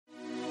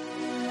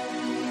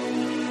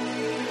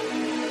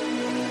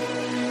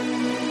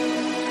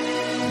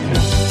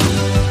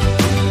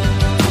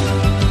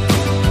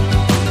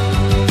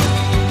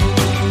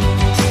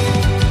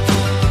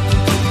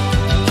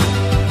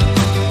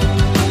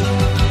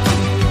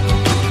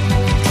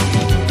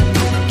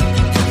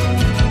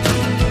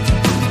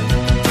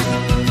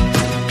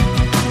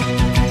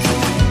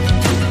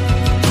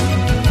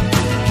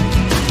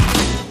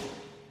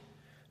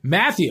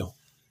Matthew.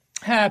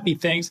 Happy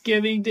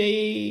Thanksgiving,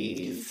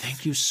 Dave.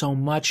 Thank you so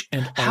much,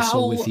 and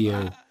also with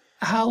you.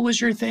 How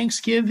was your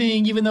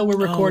Thanksgiving, even though we're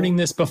recording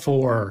this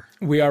before?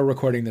 We are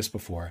recording this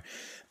before.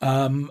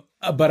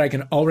 But I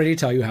can already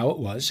tell you how it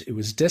was. It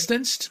was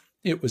distanced.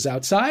 It was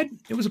outside.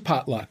 It was a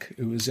potluck.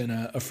 It was in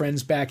a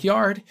friend's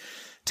backyard.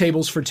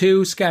 Tables for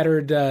two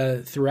scattered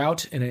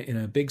throughout in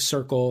a big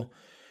circle,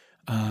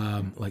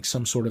 like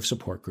some sort of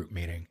support group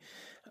meeting.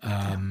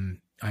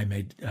 I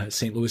made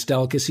St. Louis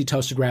delicacy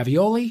toasted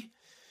ravioli.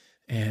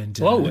 And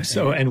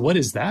and what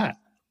is that?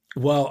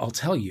 Well, I'll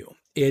tell you.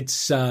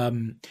 It's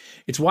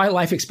why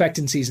life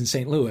expectancies in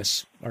St.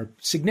 Louis are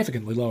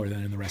significantly lower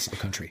than in the rest of the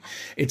country.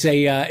 It's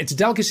a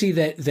delicacy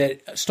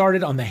that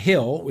started on the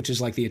Hill, which is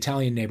like the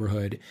Italian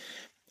neighborhood,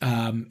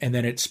 and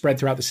then it spread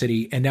throughout the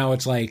city, and now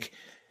it's like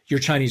your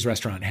Chinese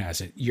restaurant has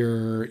it,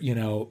 your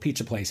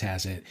pizza place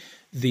has it,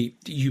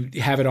 you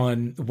have it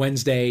on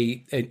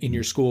Wednesday in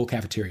your school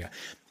cafeteria.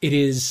 It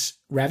is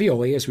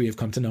ravioli, as we have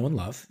come to know and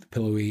love, the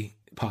pillowy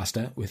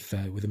pasta with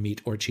a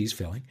meat or cheese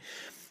filling,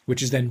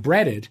 which is then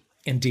breaded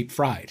and deep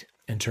fried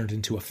and turned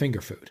into a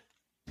finger food,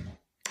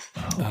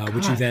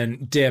 which you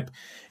then dip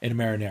in a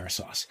marinara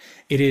sauce.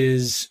 It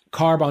is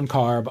carb on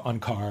carb on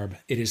carb.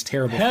 It is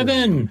terrible.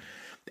 Heaven.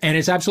 And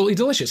it's absolutely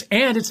delicious.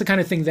 And it's the kind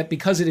of thing that,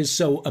 because it is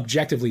so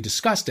objectively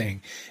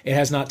disgusting, it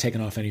has not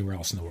taken off anywhere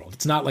else in the world.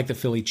 It's not like the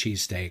Philly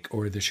cheesesteak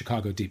or the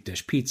Chicago deep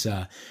dish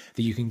pizza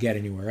that you can get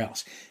anywhere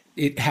else.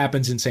 It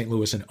happens in St.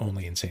 Louis and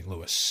only in St.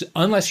 Louis,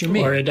 unless you're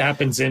me. Or it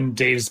happens in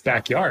Dave's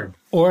backyard.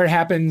 Or it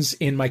happens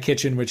in my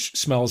kitchen, which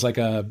smells like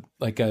a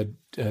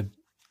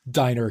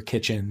diner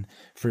kitchen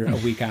for a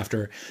week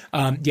after.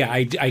 I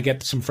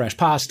get some fresh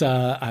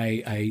pasta.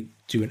 I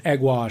do an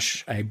egg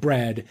wash. I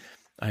bread.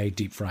 I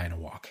deep fry in a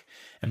wok.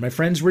 And my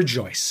friends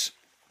rejoice.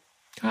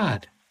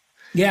 God.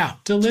 Yeah.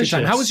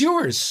 Delicious. How was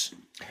yours?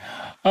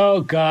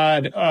 Oh,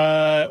 God.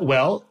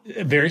 Well,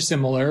 very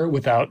similar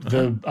without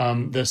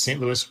the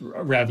St. Louis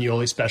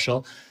ravioli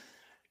special.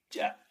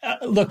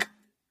 Look,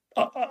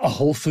 a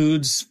Whole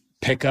Foods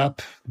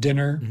pickup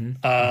dinner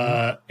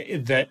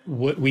that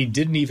we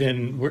didn't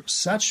even, we're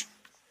such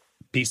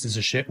pieces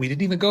of shit. We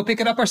didn't even go pick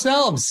it up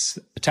ourselves.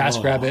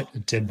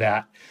 TaskRabbit did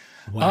that.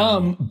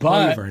 Wow.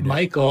 But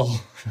Michael,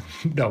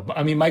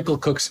 Michael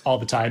cooks all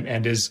the time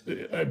and is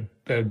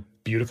a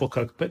beautiful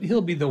cook, but he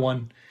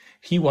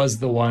was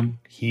the one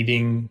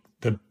heating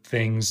the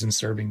things and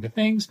serving the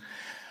things.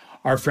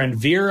 Our friend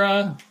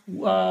Vera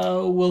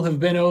will have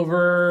been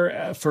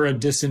over for a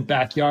distant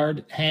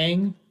backyard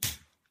hang.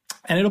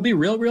 And it'll be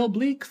real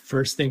bleak.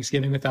 First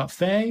Thanksgiving without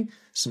Faye,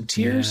 some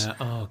tears,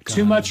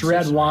 too much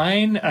red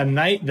wine, a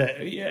night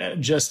that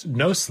just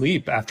no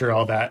sleep after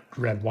all that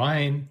red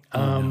wine.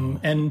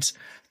 And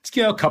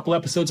a couple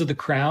episodes of The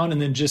Crown, and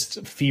then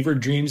just fevered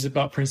dreams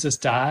about Princess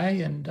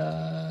Di. And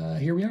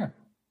here we are.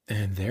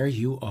 And there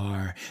you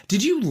are.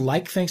 Did you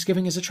like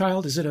Thanksgiving as a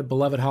child? Is it a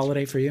beloved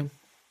holiday for you?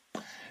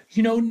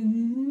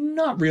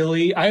 Not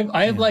really.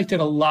 I have liked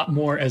it a lot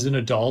more as an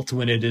adult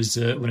when it's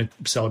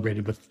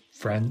celebrated with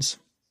friends.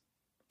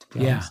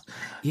 Yeah.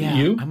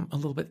 You? I'm a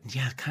little bit,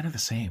 kind of the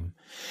same.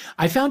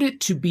 I found it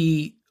to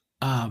be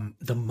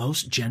the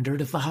most gendered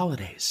of the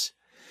holidays.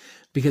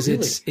 Because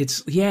really?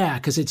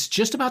 because it's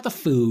just about the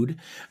food,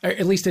 or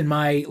at least in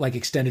my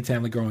extended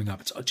family growing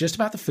up. It's just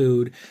about the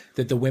food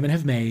that the women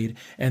have made,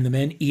 and the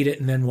men eat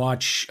it and then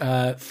watch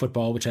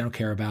football, which I don't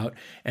care about,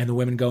 and the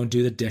women go and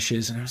do the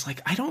dishes. And I was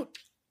like, I don't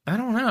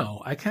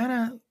know.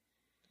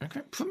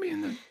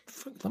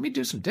 Let me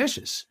do some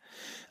dishes.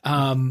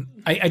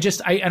 I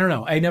don't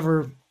know.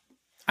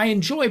 I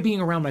enjoy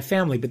being around my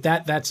family, but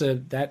it's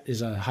a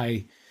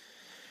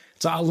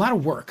lot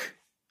of work.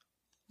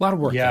 A lot of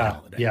work. Yeah. For the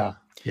holiday. Yeah.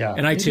 Yeah.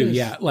 And I too,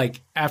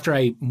 after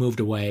I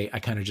moved away, I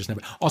kind of just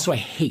never, also I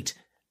hate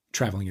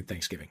traveling at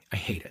Thanksgiving. I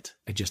hate it.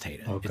 I just hate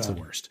it. Oh, it's the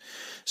worst.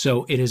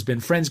 So it has been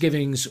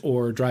Friendsgivings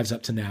or drives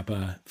up to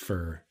Napa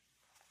for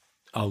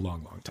a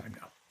long, long time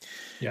now.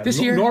 Yeah. This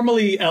year,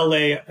 normally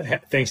LA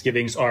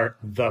Thanksgivings are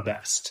the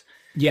best.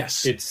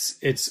 Yes.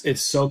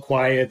 It's so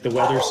quiet. The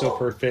weather's so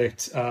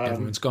perfect.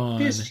 Everyone's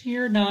gone. This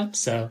year, not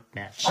so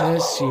much.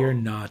 This year,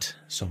 not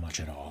so much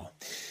at all.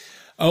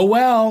 Oh,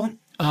 well.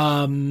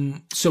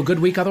 So good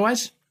week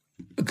otherwise?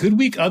 A good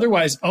week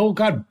otherwise. Oh,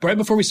 God. Right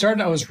before we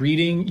started, I was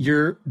reading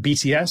your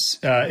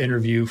BTS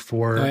interview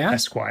for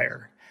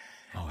Esquire.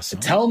 Awesome.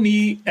 Tell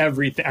me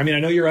everything. I mean,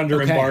 I know you're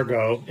under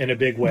embargo in a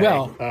big way.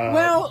 No,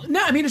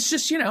 I mean, it's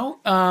just, so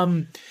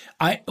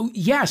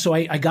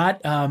I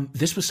got,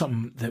 this was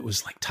something that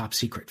was top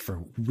secret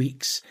for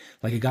weeks.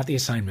 I got the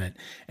assignment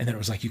and then it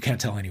was you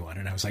can't tell anyone.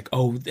 And I was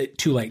oh,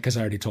 too late. Cause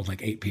I already told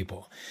 8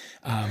 people.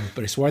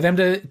 But I swore them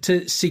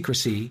to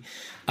secrecy.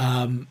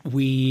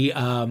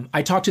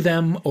 I talked to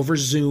them over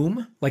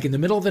Zoom, in the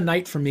middle of the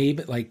night for me,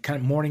 but kind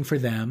of morning for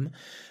them.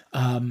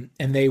 And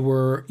they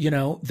were,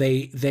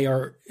 they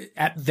were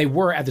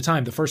at the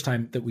time, the first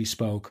time that we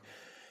spoke,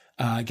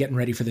 getting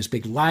ready for this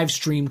big live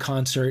stream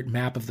concert,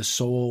 Map of the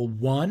Soul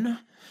 1,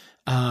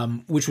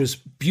 which was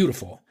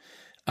beautiful.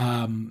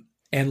 And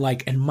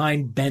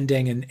mind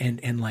bending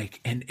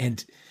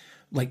and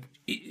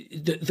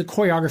the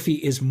choreography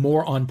is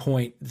more on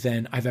point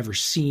than I've ever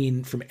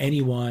seen from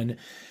anyone.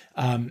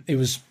 It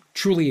was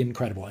truly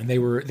incredible, and they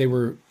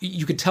were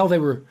you could tell they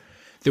were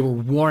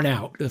worn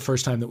out the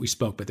first time that we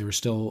spoke, but they were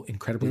still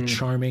incredibly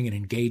charming and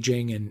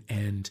engaging,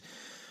 and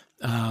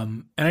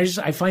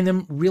I find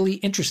them really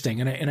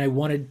interesting, and I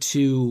wanted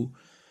to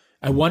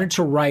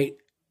write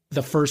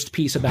the first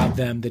piece about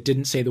them that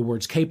didn't say the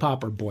words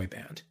K-pop or boy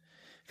band,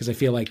 because I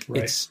feel like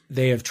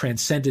they have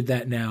transcended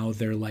that now.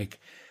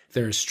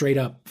 They're a straight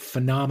up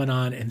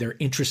phenomenon, and they're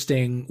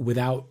interesting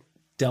without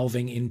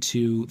delving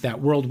into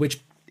that world,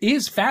 which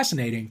is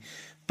fascinating,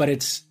 but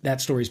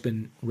that story's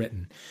been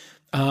written.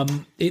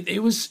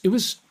 It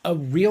was a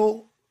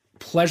real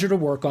pleasure to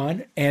work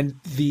on, and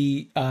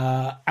the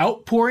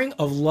outpouring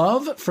of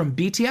love from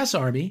BTS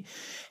Army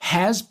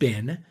has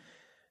been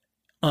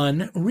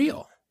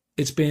unreal.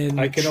 It's been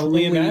I can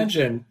only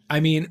imagine. I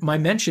mean, my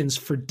mentions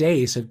for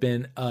days have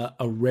been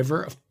a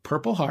river of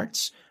purple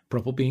hearts,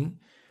 purple being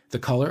the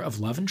color of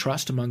love and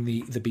trust among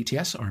the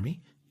BTS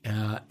Army,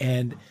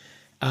 and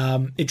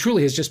it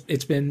truly has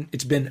it's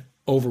been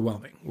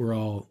overwhelming. We're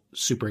all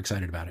super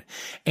excited about it,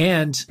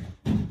 and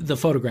the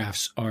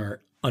photographs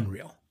are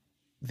unreal.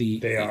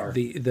 They are.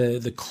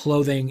 The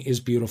clothing is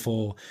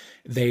beautiful.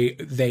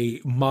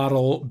 They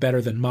model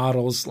better than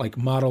models. Like,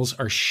 models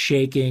are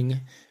shaking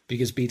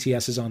because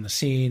BTS is on the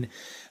scene.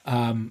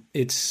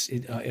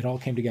 It all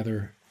came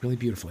together really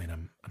beautifully,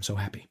 and I'm so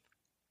happy.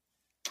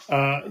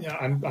 Yeah,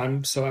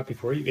 I'm so happy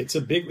for you. It's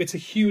a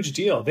huge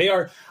deal. They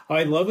are.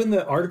 I love in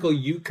the article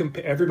you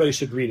compare. Everybody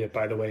should read it,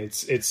 by the way.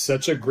 It's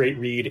such a great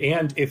read.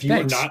 And if you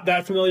are not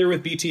that familiar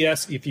with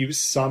BTS, if you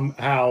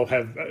somehow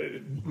have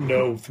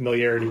no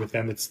familiarity with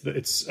them,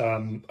 it's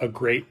a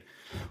great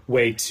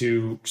way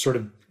to sort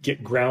of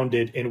get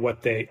grounded in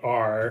what they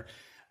are,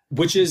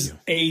 which is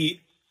a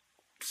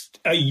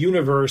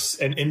universe,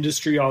 an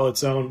industry all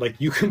its own. Like,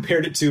 you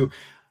compared it to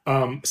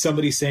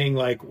somebody saying,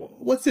 like,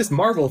 what's this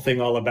Marvel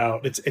thing all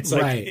about? It's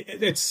like,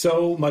 it's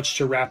so much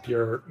to wrap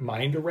your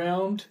mind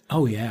around.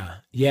 Oh yeah.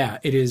 Yeah,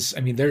 it is.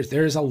 I mean,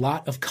 there's a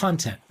lot of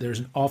content. There's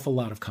an awful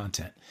lot of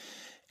content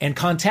and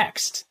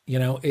context,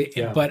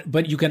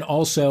 but you can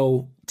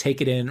also take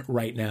it in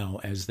right now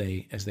as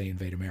they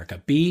invade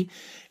America. B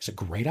is a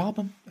great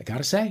album. I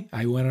gotta say,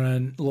 I went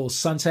on a little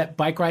sunset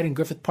bike ride in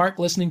Griffith Park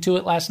listening to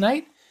it last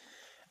night.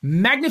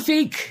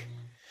 Magnifique.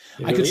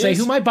 I could say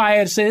who my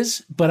bias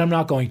is, but I'm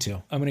not going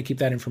to. I'm going to keep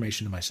that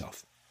information to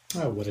myself.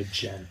 Oh, what a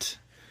gent.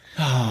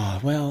 Oh,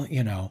 well,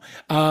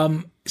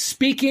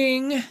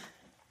 speaking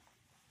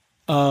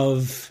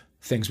of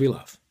things we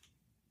love.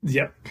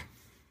 Yep.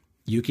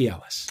 Yuki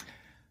Ellis.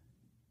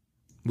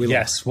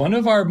 Yes, one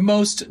of our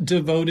most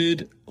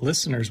devoted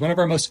listeners, one of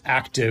our most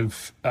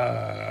active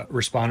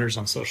responders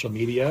on social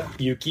media.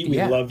 Yuki,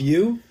 we love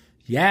you.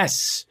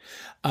 Yes.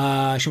 She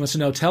wants to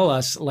know, tell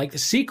us, like, the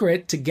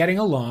secret to getting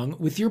along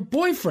with your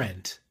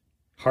boyfriend.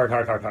 Heart.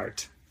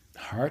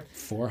 Heart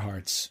for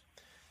hearts.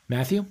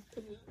 Matthew?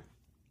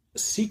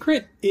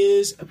 Secret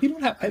is, we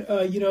don't have,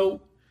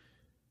 the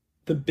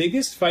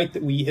biggest fight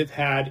that we have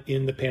had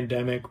in the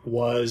pandemic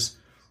was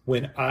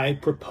when I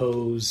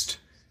proposed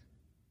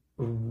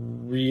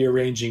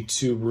rearranging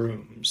 2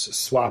 rooms,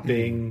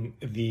 swapping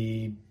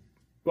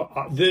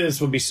this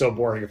would be so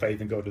boring if I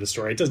even go to the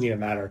story. It doesn't even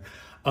matter.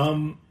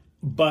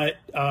 But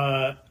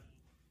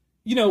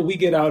we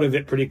get out of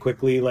it pretty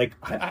quickly. Like,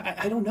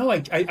 I don't know.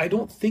 I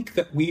don't think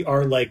that we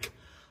are, like,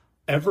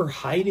 ever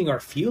hiding our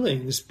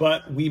feelings,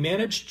 but we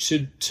managed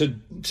to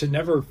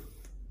never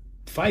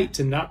fight,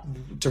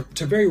 to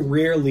very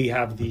rarely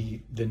have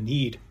the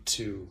need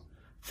to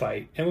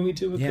fight. And when we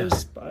do with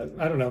this,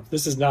 I don't know.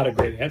 This is not a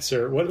great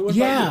answer. What about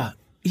you?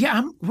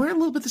 Yeah. We're a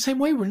little bit the same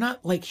way. We're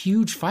not, like,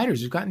 huge fighters.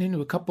 We've gotten into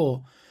a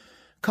couple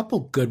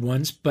good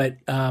ones, but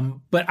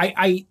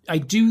I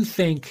do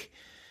think,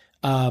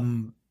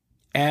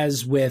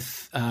 as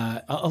with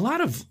a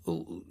lot of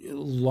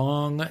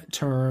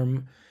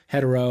long-term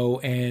hetero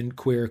and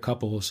queer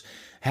couples,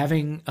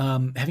 having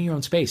your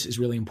own space is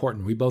really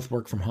important. We both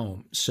work from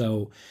home,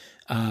 so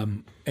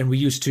and we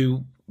used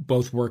to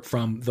both work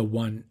from the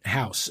one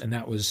house, and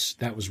that was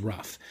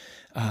rough.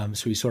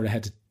 So we sort of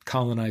had to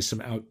colonize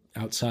some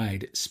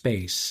outside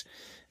space.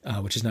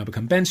 Which has now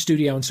become Ben's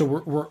studio. And so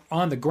we're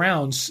on the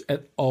grounds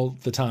all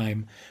the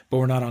time, but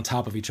we're not on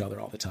top of each other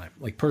all the time.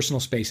 Like,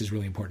 personal space is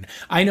really important.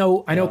 I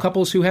know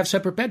couples who have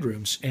separate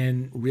bedrooms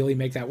and really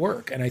make that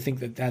work. And I think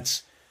that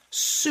that's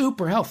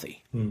super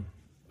healthy.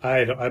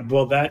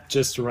 Well, that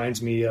just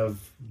reminds me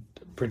of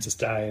Princess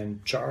Di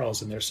and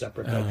Charles in their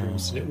separate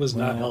bedrooms. It was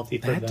not healthy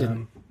for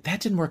them. That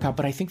didn't work out,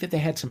 but I think that they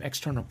had some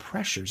external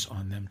pressures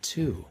on them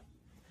too.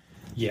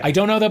 Yeah. I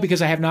don't know, though,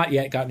 because I have not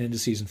yet gotten into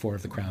season 4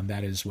 of The Crown.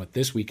 That is what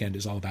this weekend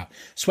is all about.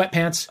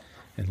 Sweatpants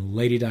and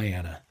Lady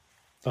Diana.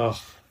 Oh,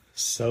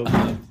 so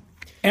good.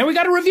 And we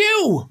got a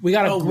review. We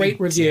got a great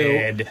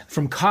review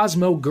from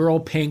Cosmo Girl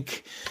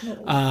Pink.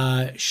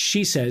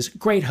 She says,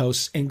 great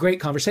hosts and great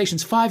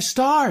conversations. 5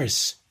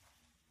 stars.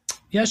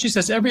 Yeah, she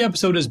says every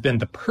episode has been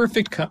the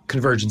perfect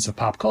convergence of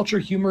pop culture,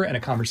 humor, and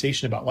a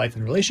conversation about life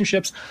and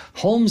relationships.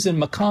 Holmes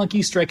and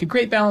McConaughey strike a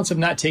great balance of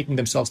not taking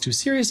themselves too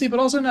seriously, but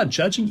also not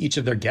judging each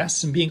of their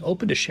guests and being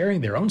open to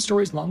sharing their own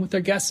stories along with their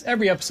guests.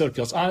 Every episode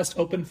feels honest,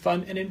 open,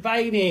 fun, and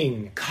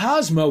inviting.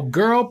 Cosmo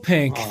Girl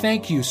Pink,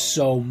 thank you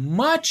so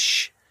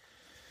much.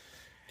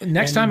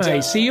 Next time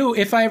I see you,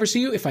 if I ever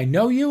see you, if I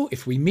know you,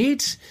 if we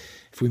meet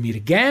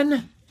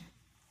again,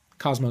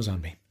 Cosmo's on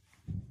me.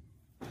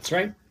 That's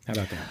right. How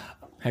about that?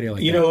 How do you like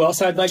that? You know who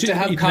else I'd like to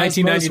have Cosmos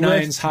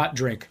 1999's with? hot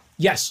drink.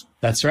 Yes.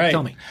 That's right.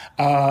 Tell me.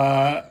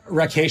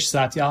 Rakesh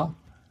Satyal.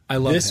 I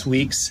love this him.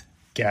 week's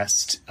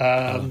guest.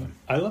 I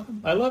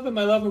love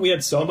him. We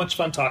had so much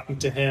fun talking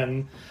to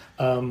him.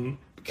 Kind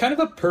of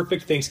a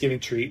perfect Thanksgiving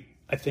treat,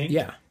 I think.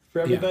 Yeah. For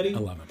everybody. Yeah, I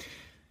love him.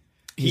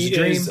 He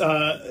is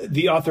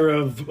the author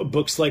of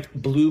books like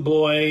Blue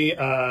Boy,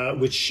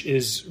 which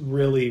is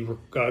really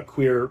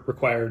queer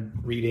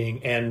required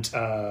reading, and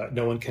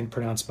No One Can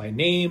Pronounce My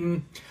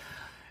Name.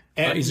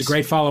 And He's a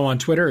great follow on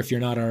Twitter if you're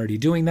not already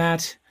doing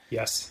that.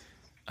 Yes.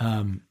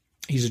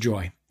 He's a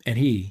joy. And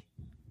he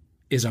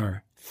is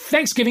our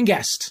Thanksgiving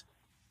guest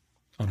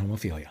on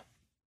Homophilia.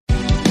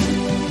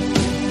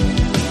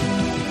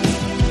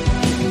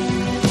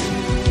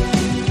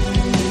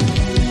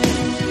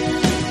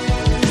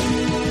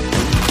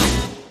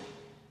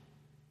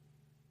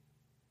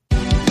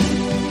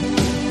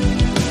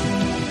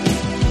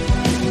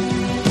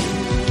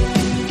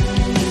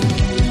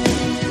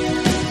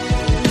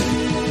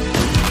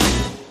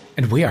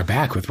 And we are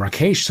back with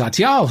Rakesh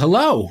Satyal.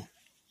 Hello.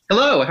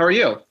 Hello, how are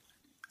you?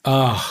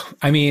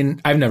 I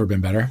mean, I've never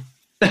been better.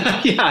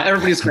 Yeah,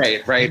 everybody's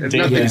great, right?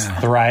 Dave is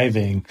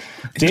thriving.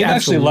 Dave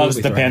actually loves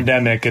the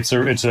pandemic. It's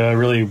a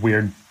really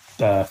weird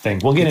thing.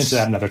 We'll get into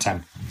that another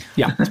time.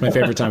 Yeah, it's my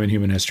favorite time in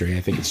human history.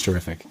 I think it's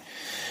terrific.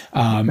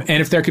 And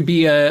if there could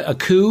be a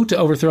coup to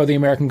overthrow the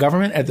American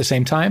government at the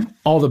same time,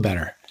 all the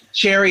better.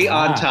 Cherry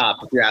on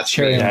top, if you're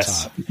asking Cherry me. on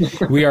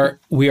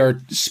top. We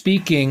are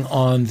speaking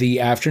on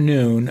the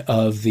afternoon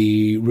of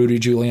the Rudy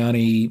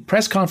Giuliani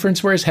press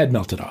conference where his head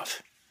melted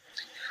off.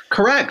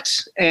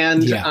 Correct.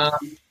 And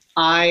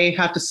I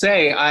have to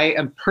say, I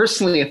am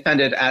personally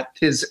offended at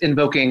his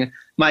invoking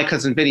My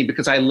Cousin Vinny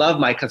because I love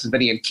My Cousin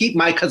Vinny, and keep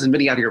My Cousin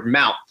Vinny out of your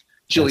mouth,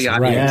 Giuliani.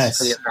 Right.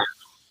 Yes.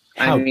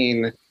 I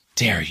mean,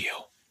 dare you?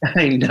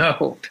 I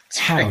know.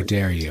 How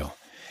dare you?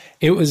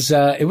 It was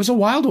a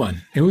wild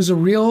one. It was a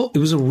real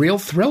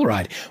thrill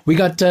ride. We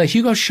got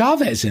Hugo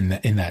Chavez in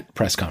that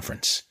press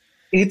conference.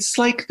 It's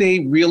like they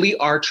really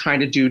are trying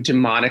to do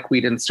demonic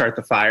We Didn't Start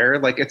the Fire.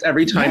 Like it's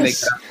every time they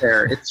get up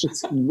there, it's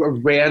just a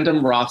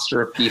random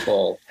roster of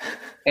people.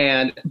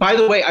 And by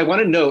the way, I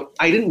want to note,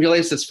 I didn't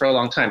realize this for a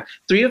long time.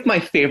 3 of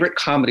my favorite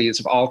comedies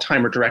of all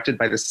time are directed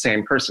by the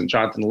same person,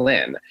 Jonathan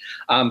Lynn.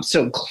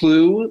 So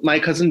Clue, My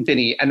Cousin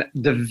Vinny, and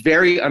the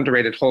very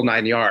underrated Whole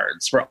Nine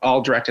Yards were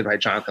all directed by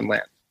Jonathan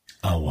Lynn.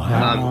 Oh,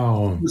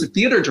 wow. He was a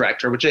theater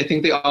director, which I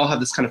think they all have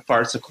this kind of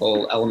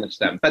farcical element to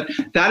them. But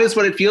that is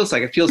what it feels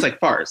like. It feels like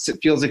farce. It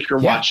feels like you're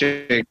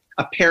watching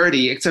a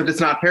parody, except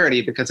it's not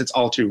parody because it's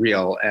all too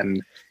real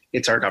and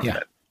it's our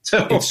government.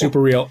 So it's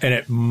super real and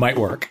it might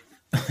work.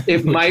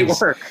 It might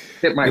work.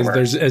 It might work.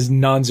 There's a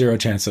non-zero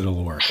chance that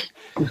it'll work.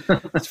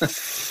 It's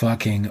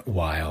fucking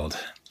wild.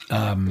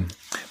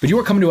 But you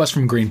were coming to us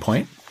from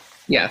Greenpoint.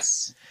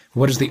 Yes.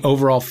 What is the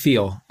overall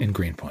feel in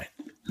Greenpoint?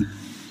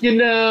 You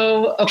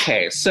know,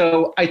 okay,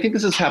 so I think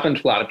this has happened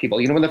to a lot of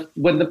people. You know,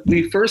 when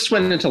we first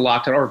went into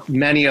lockdown, or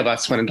many of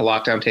us went into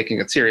lockdown taking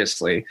it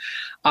seriously,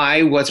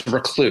 I was a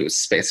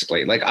recluse,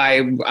 basically. Like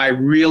I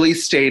really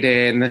stayed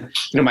in.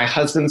 You know, my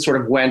husband sort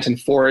of went and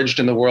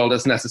foraged in the world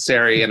as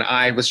necessary, and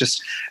I was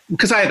just,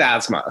 because I have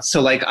asthma.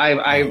 So like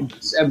I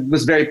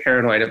was very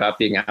paranoid about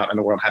being out in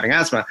the world having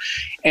asthma.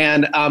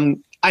 And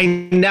I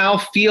now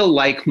feel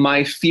like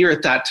my fear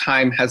at that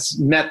time has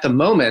met the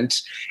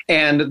moment,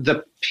 and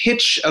the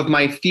pitch of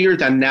my fear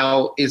then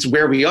now is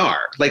where we are.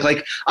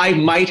 Like I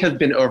might have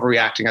been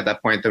overreacting at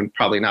that point, then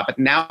probably not, but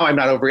now I'm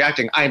not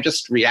overreacting. I'm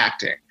just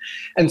reacting.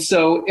 And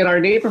so in our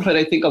neighborhood,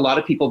 I think a lot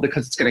of people,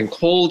 because it's getting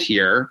cold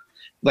here,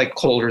 like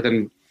colder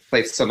than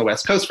places on the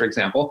West Coast, for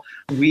example,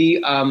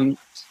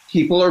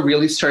 people are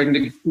really starting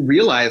to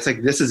realize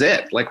like, this is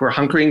it. Like we're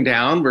hunkering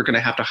down, we're going to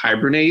have to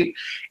hibernate.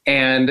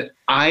 And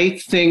I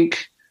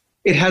think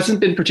it hasn't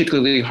been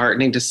particularly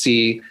heartening to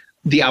see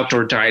the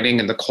outdoor dining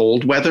and the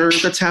cold weather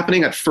that's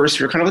happening. At first,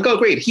 you're kind of like, oh,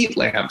 great, heat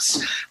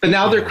lamps. But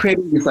now they're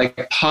creating these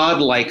like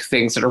pod-like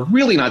things that are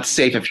really not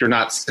safe if you're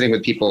not sitting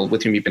with people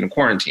with whom you've been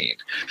quarantined.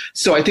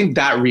 So I think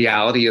that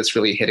reality is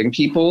really hitting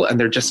people, and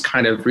they're just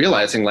kind of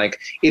realizing like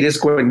it is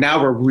going,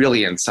 now we're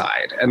really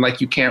inside. And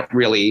like you can't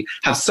really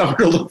have summer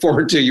to look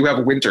forward to. You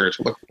have winter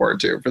to look forward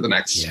to for the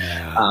next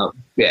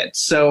bit.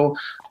 So,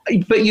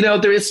 but, you know,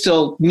 there is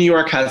still, New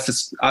York has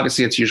this,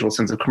 obviously its usual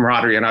sense of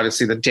camaraderie. And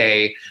obviously the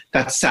day,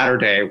 that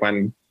Saturday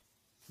when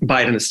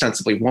Biden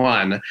ostensibly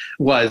won,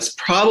 was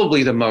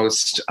probably the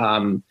most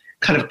kind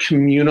of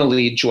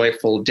communally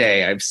joyful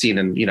day I've seen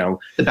in, you know,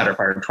 the better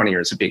part of 20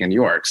 years of being in New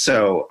York.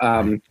 So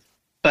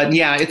But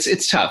yeah,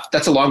 it's tough.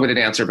 That's a long-winded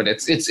answer, but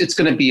it's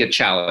going to be a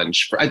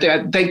challenge.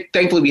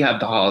 Thankfully, we have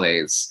the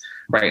holidays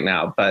right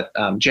now, but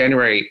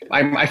January,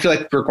 I feel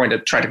like we're going to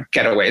try to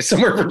get away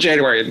somewhere for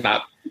January and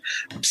not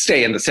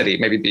stay in the city,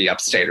 maybe be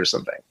upstate or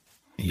something.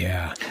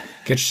 Yeah,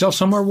 get yourself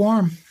somewhere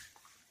warm.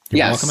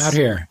 You're welcome out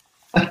here.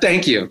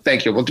 Thank you.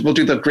 We'll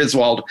do the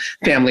Griswold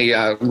family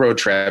road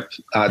trip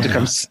to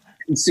come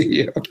see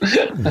you.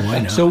 Why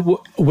not?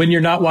 So when you're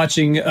not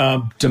watching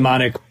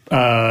demonic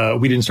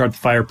We Didn't Start the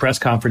Fire press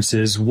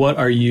conferences, what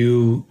are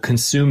you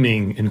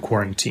consuming in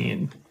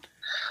quarantine?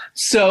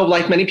 So,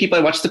 like many people,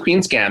 I watched The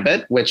Queen's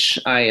Gambit, which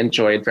I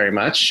enjoyed very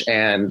much.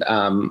 And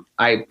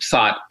I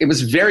thought it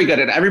was very good.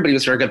 And everybody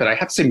was very good. But I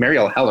have to say,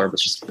 Marielle Heller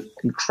was just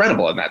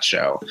incredible in that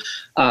show.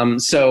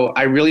 So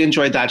I really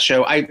enjoyed that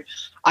show.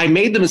 I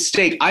made the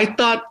mistake. I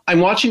thought I'm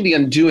watching The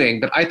Undoing,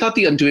 but I thought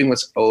The Undoing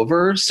was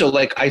over. So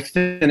like I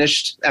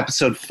finished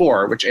episode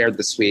 4, which aired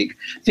this week,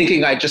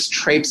 thinking I'd just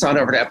traipse on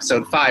over to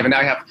episode 5. And now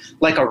I have,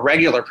 like a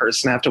regular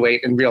person, have to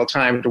wait in real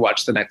time to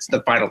watch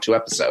the final 2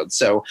 episodes.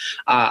 So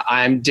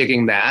I'm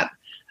digging that.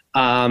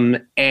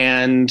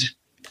 And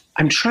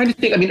I'm trying to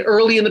think, I mean,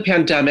 early in the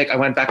pandemic, I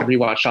went back and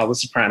rewatched all The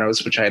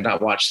Sopranos, which I had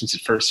not watched since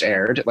it first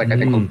aired. Like I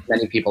think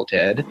many people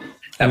did.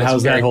 And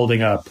how's that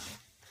holding up?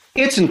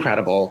 It's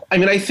incredible. I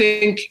mean, I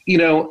think,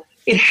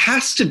 it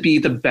has to be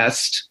the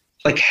best,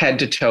 like,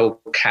 head-to-toe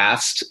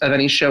cast of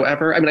any show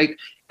ever. I mean, like,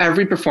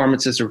 every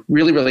performance is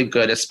really, really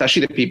good,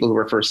 especially the people who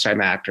are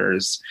first-time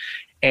actors.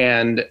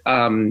 And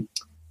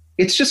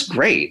it's just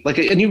great. Like,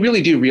 and you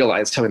really do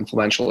realize how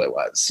influential it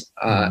was.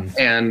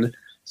 And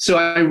so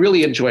I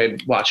really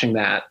enjoyed watching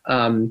that.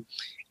 And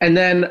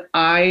then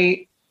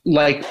I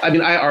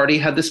already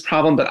had this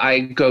problem, but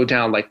I go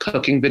down like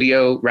cooking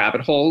video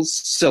rabbit holes.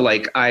 So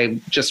like I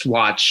just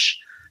watch,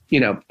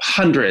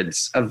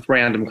 hundreds of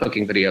random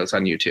cooking videos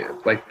on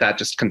YouTube. Like that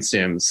just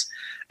consumes,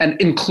 and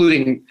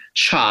including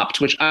Chopped,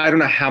 which I don't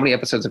know how many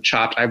episodes of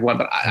Chopped I've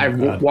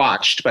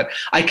watched, but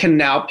I can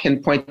now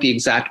pinpoint the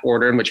exact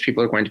order in which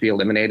people are going to be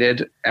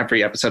eliminated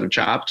every episode of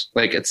Chopped.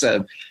 Like it's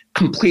a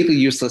completely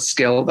useless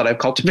skill that I've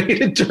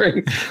cultivated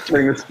during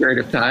this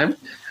period of time.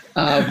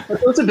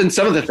 But those have been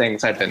some of the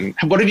things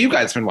what have you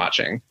guys been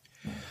watching?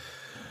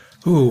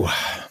 Ooh,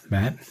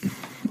 Matt.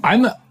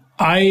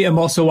 I am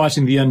also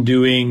watching The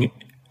Undoing.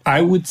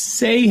 I would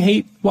say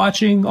hate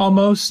watching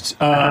almost.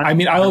 I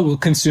mean, I will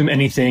consume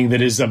anything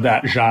that is of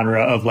that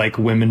genre of like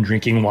women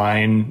drinking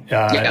wine,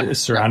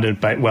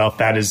 surrounded by wealth.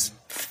 That is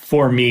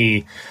for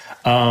me.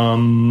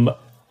 And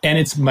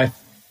it's my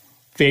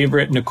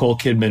favorite Nicole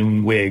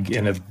Kidman wig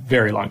in a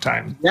very long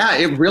time. Yeah,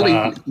 it really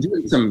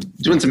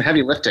doing some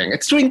heavy lifting.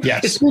 It's doing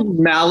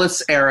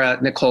Malice era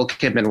Nicole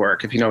Kidman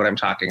work, if you know what I'm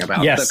talking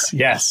about. Yes.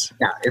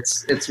 Yeah,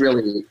 it's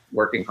really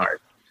working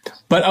hard.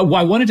 But I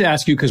wanted to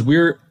ask you, because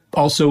we're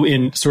also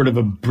in sort of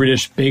a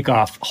British Bake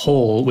Off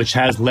hole, which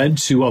has led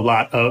to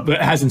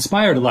has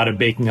inspired a lot of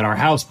baking in our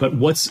house. But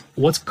what's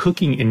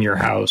cooking in your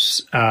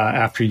house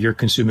after you're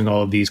consuming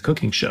all of these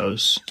cooking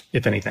shows,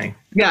 if anything?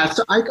 Yeah,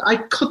 so I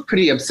cook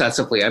pretty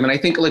obsessively. I mean, I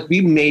think like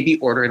we maybe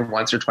order in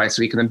once or twice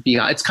a week, and then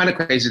beyond, it's kind of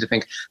crazy to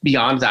think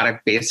beyond that,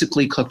 I've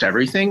basically cooked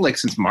everything like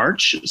since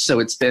March. So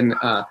it's been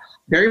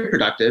very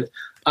productive.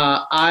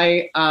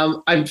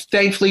 I've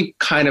thankfully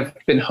kind of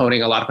been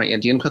honing a lot of my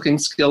Indian cooking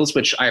skills,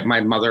 which my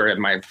mother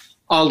and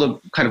all the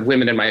kind of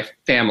women in my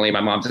family,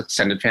 my mom's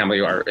extended family,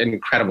 are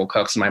incredible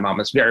cooks, and my mom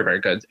is very, very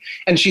good.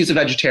 And she's a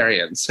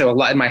vegetarian,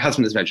 and my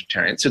husband is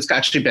vegetarian. So it's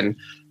actually been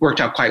worked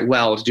out quite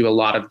well to do a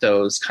lot of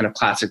those kind of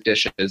classic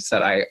dishes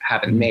that I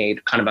haven't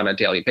made kind of on a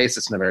daily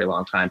basis in a very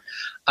long time.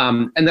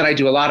 And then I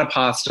do a lot of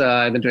pasta.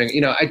 I've been doing,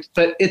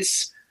 but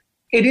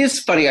it is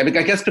funny. I mean,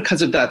 I guess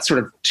because of that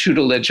sort of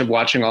tutelage of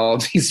watching all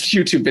of these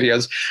YouTube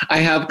videos, I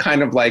have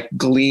kind of like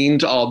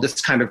gleaned all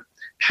this kind of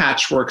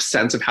patchwork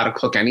sense of how to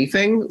cook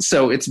anything.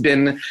 So it's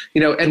been,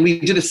 and we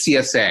did a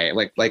CSA,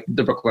 like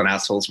the Brooklyn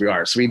assholes we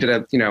are. So we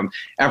did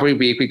every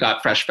week we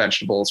got fresh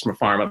vegetables from a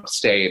farm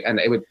upstate,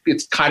 and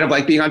it's kind of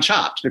like being on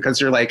Chopped,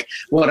 because you're like,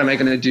 what am I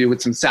going to do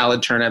with some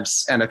salad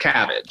turnips and a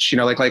cabbage?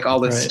 Like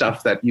all this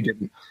stuff that you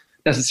didn't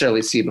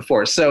necessarily see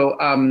before. So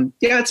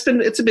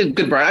it's a bit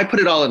good. I put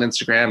it all on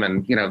Instagram,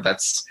 and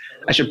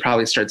I should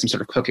probably start some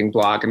sort of cooking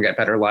blog and get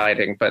better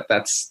lighting, but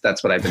that's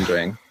what I've been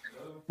doing.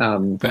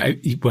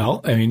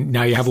 Well, I mean,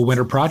 now you have a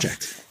winter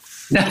project.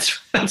 That's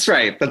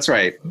right.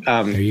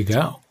 There you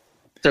go.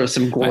 Throw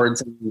some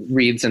gourds and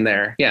reeds in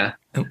there. Yeah.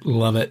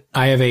 Love it.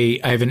 I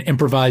have an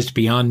improvised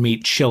Beyond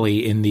Meat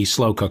chili in the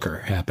slow cooker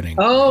happening.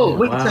 Oh,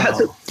 wow.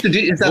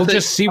 We'll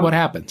just see what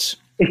happens.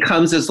 It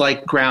comes as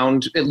like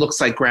ground. It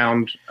looks like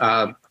ground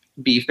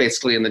beef,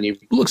 basically, in the new.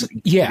 Looks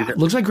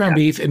like ground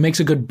beef. It makes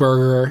a good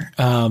burger.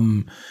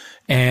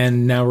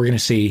 And now we're gonna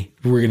see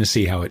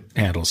how it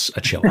handles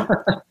a chili.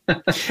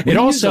 It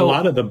also a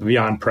lot of the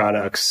Beyond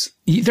products.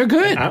 They're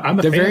good.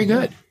 They're very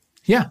good.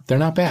 Yeah, they're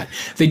not bad.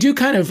 They do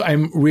kind of.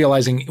 I'm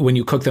realizing when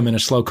you cook them in a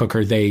slow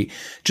cooker, they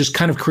just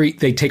kind of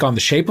they take on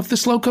the shape of the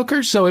slow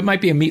cooker. So it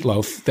might be a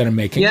meatloaf that I'm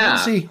making.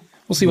 Yeah,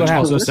 we'll see what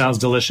happens. Also sounds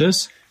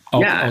delicious.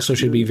 Also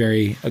should be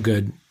a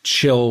good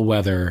chill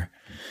weather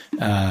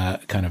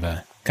kind of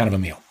a kind of a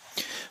meal.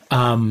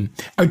 Are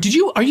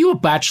you a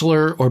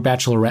bachelor or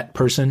bachelorette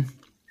person?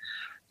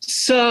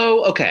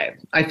 So, okay.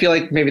 I feel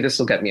like maybe this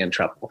will get me in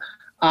trouble.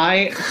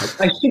 I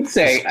should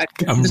say,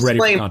 I'm ready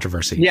for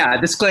controversy. Yeah,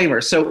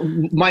 disclaimer. So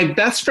my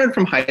best friend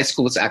from high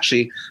school was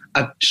actually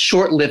a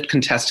short-lived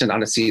contestant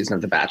on a season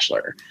of The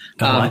Bachelor.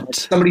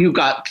 Somebody who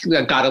got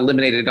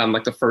eliminated on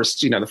like the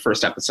first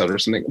episode or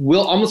something,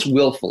 almost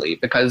willfully,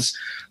 because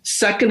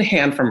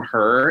secondhand from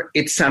her,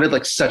 it sounded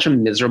like such a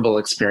miserable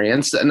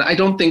experience. And I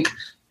don't think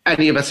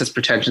any of us has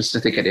pretensions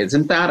to think it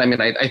isn't that. I mean,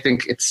 I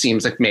think it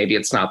seems like maybe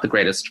it's not the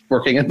greatest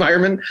working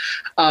environment.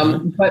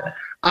 But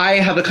I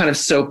have a kind of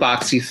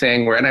soapboxy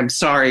thing where, and I'm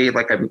sorry,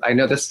 like I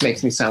know this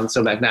makes me sound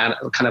so kind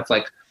of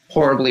like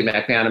horribly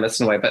magnanimous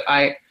in a way, but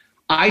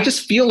I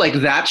just feel like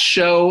that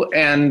show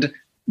and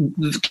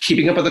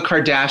Keeping Up with the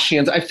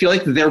Kardashians, I feel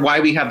like they're why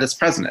we have this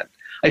president.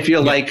 I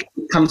feel like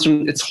it comes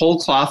from, it's whole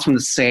cloth from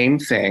the same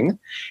thing,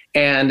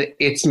 and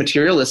it's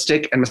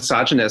materialistic and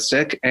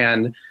misogynistic.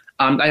 And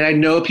I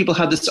know people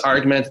have this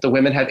argument that the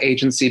women have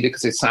agency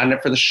because they signed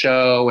up for the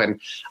show.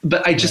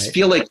 But I just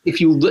feel like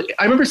if you look,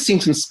 I remember seeing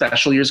some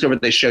special years ago where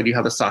they showed you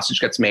how the sausage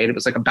gets made. It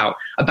was like about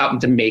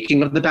the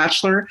making of The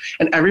Bachelor,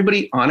 and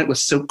everybody on it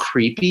was so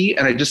creepy.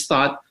 And I just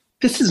thought,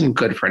 this isn't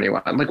good for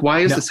anyone. Like, why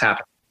is this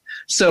happening?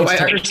 So I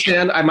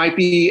understand I might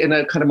be in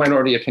a kind of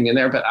minority opinion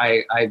there, but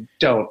I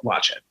don't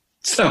watch it.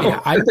 So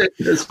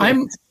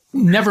I'm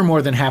never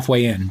more than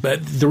halfway in.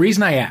 But the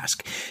reason I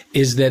ask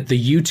is that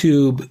the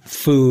YouTube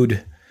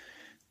food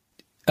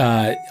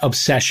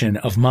obsession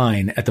of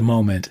mine at the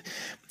moment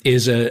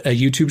is a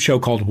YouTube show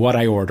called What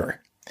I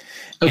Order.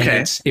 Okay.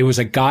 And it was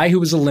a guy who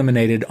was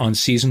eliminated on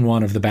season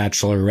 1 of The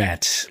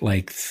Bachelorette,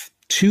 like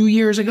 3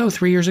 years ago.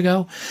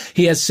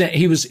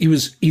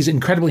 He's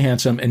incredibly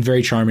handsome and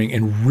very charming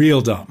and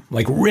real dumb.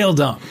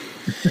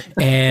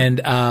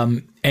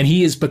 And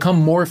he has become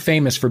more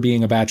famous for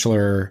being a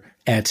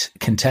Bachelorette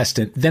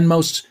contestant than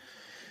most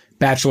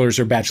bachelors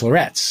or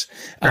bachelorettes.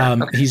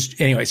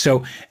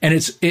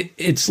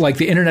 It's like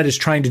the internet is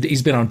trying to,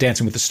 he's been on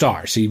Dancing with the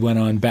Stars. He went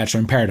on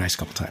Bachelor in Paradise a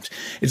couple times.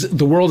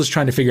 The world is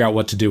trying to figure out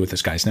what to do with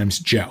this guy. His name's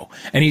Joe.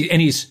 And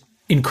he's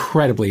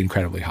incredibly,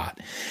 incredibly hot.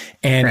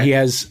 And he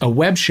has a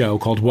web show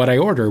called What I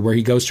Order, where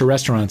he goes to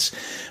restaurants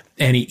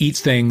and he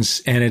eats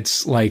things, and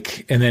it's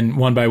like, and then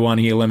one by one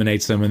he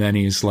eliminates them, and then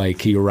he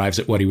arrives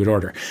at what he would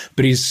order.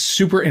 But he's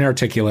super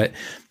inarticulate.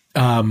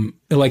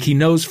 Like he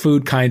knows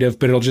food kind of,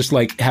 but it'll just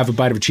like have a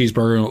bite of a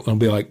cheeseburger and it'll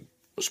be like,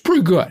 it's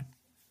pretty good.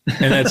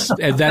 And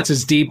that's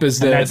as deep as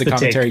the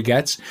commentary take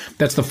gets.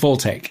 That's the full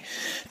take.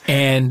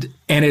 And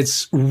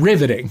it's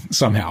riveting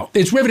somehow.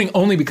 It's riveting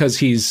only because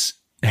he's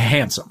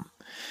handsome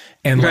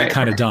and like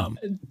kind of dumb.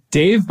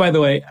 Dave, by the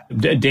way,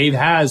 Dave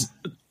has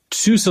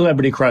 2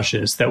 celebrity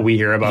crushes that we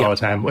hear about all the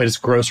time. It's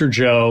Grocer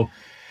Joe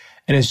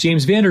and it's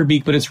James Van Der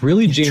Beek, but it's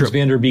really James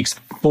Van Der Beek's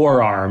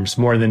forearms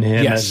more than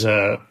him as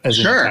an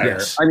entire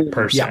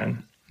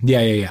person.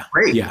 Yeah.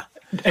 Great. Yeah.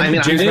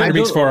 And James Van Der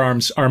Beek's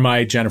forearms are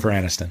my Jennifer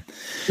Aniston.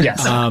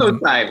 Yes.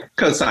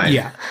 Cosign.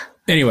 Yeah.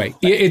 Anyway,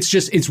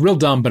 it's real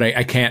dumb, but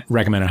I can't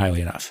recommend it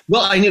highly enough.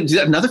 Well, I know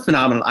another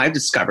phenomenon I've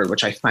discovered,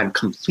 which I find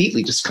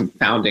completely just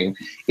confounding,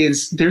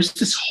 is there's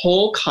this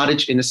whole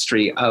cottage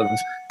industry of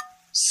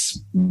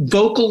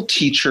vocal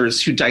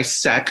teachers who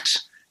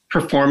dissect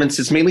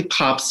performances, mainly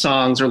pop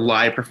songs or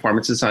live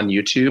performances on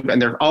YouTube,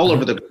 and they're all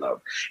over the globe.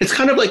 It's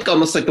kind of like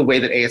almost like the way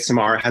that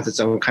ASMR has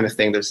its own kind of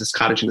thing. There's this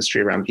cottage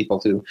industry around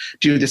people who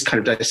do this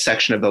kind of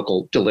dissection of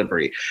vocal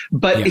delivery,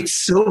 but it's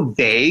so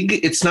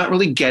vague. It's not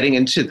really getting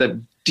into the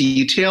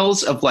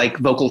details of like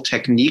vocal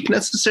technique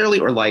necessarily,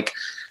 or like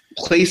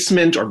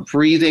placement or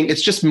breathing.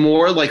 It's just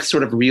more like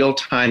sort of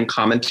real-time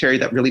commentary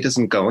that really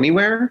doesn't go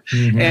anywhere.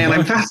 And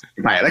I'm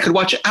fascinated by it. I could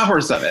watch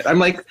hours of it. I'm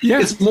like,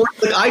 it's more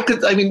like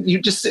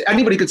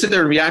anybody could sit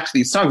there and react to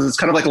these songs. It's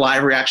kind of like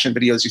live reaction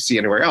videos you see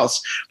anywhere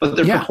else, but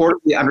they're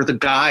purportedly under the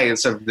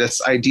guise of this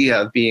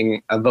idea of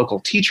being a vocal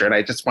teacher. And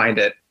I just find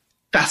it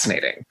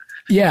fascinating.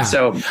 Yeah.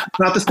 So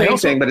not the same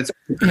thing, but it's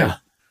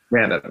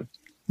random.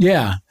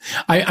 Yeah.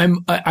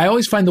 I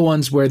always find the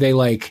ones where they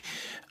like,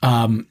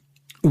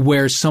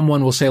 where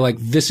someone will say like,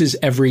 this is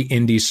every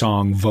indie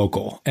song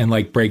vocal, and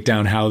like break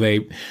down how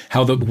the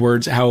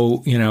words,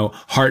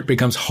 heart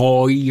becomes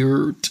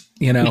heart,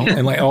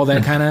 and like all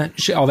that kind of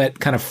shit, all that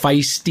kind of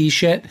feisty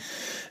shit.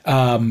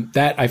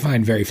 That I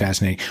find very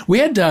fascinating. We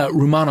had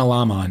Rumaan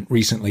Alam on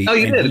recently. Oh,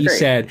 you and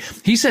did?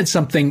 He said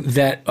something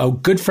that a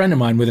good friend of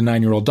mine with a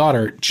 9-year-old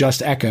daughter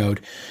just echoed,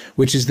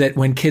 which is that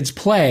when kids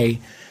play,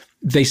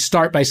 they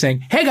start by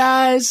saying, "Hey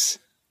guys."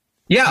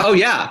 Yeah. Oh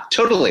yeah.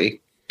 Totally.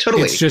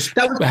 It's just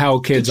how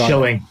kids are.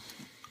 Chilling.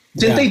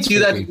 Didn't they do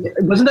that?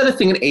 Wasn't that a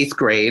thing in 8th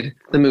grade,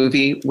 the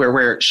movie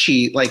where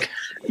she, like,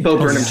 Bo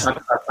Burnham talked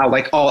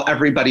about how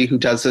everybody who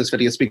does those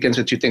videos begins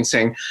with 2 things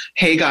saying,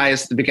 "Hey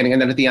guys," at the beginning,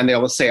 and then at the end they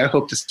always say, "I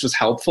hope this was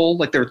helpful."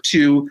 Like there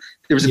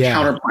was a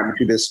counterpoint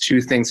to those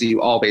 2 things that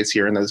you always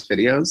hear in those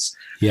videos.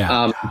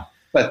 Yeah.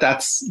 But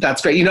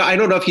that's great. I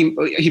don't know if he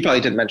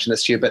probably didn't mention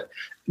this to you, but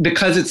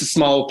because it's a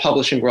small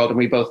publishing world and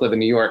we both live in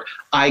New York,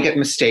 I get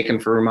mistaken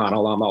for Rumaan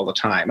Alam all the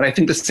time. And I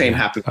think the same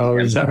happens Oh,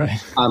 is that right?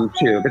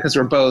 too, because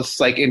we're both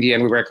like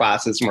Indian, we wear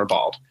glasses and we're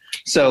bald.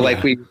 So like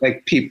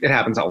it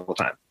happens all the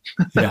time.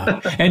 Yeah.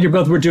 And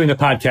we're doing the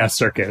podcast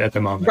circuit at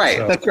the moment. Right.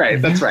 So.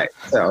 That's right.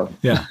 So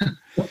Yeah.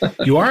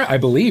 You are, I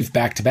believe,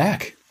 back to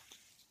back.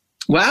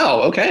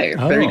 wow. Okay.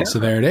 There you go. So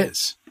there it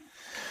is.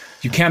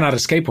 You cannot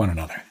escape one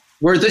another.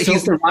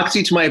 He's the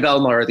Roxy to my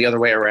Velma, or the other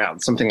way around,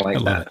 something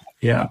like that.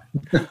 Yeah.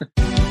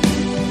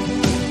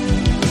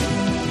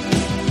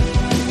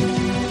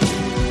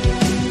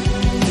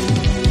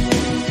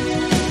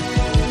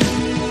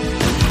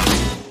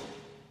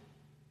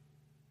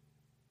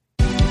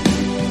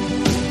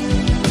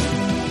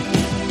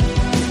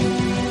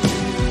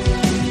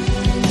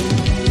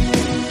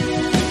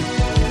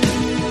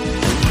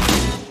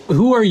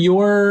 Who are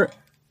your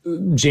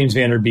James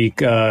Van Der Beek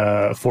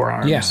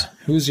forearms? Yeah.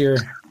 Who's your...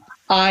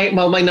 My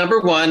number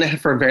one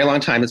for a very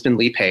long time has been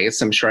Lee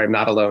Pace. I'm sure I'm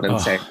not alone in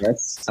saying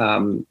this.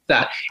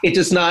 That it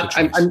does not.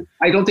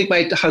 I don't think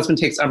my husband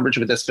takes umbrage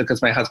with this,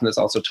 because my husband is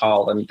also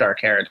tall and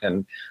dark haired,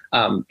 and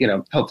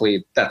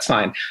hopefully that's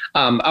fine.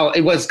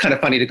 It was kind of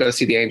funny to go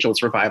see the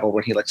Angels revival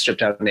when he like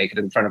stripped out naked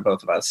in front of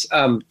both of us.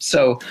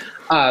 So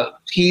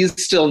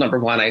he's still number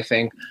one, I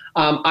think.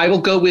 I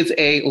will go with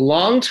a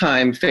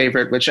longtime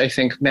favorite, which I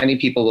think many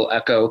people will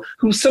echo,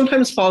 who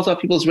sometimes falls off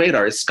people's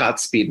radar, is Scott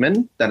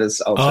Speedman. That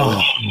is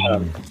also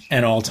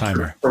an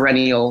all-timer.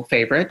 Perennial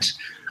favorite.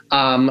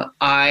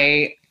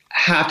 I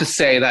have to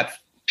say that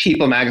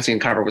People magazine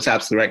cover was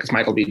absolutely right, because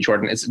Michael B.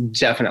 Jordan is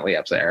definitely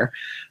up there.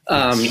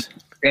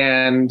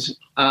 And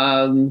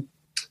I'm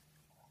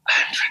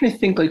trying to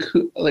think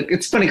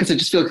it's funny because I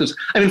just feel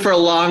like for a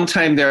long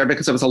time there,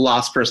 because I was a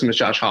lost person, was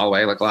Josh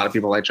Holloway. Like a lot of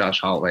people like Josh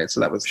Holloway.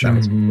 So that was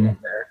really up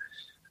there.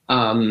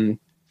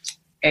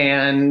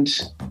 And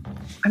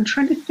I'm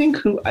trying to think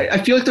who, I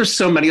feel like there's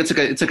so many. It's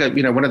like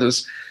a one of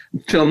those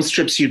film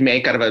strips you'd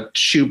make out of a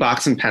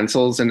shoebox and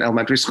pencils in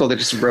elementary school that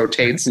just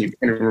rotates and you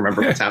can't even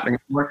remember what's happening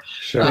anymore.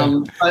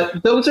 Sure.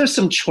 But those are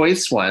some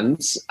choice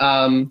ones.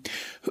 How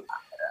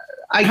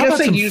about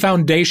some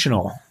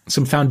foundational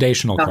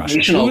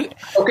crushes?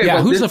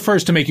 Who's the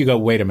first to make you go,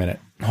 wait a minute?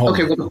 Hold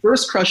on. Well, the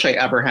first crush I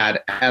ever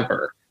had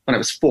when I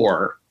was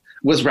 4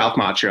 was Ralph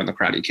Macchio and the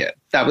Karate Kid.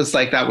 That was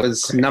great.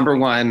 Number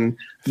one,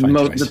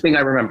 the thing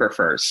I remember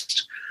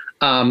first.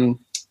 And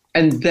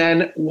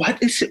then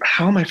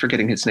how am I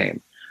forgetting his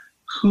name?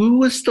 Who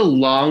was the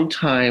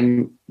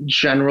longtime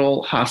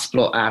General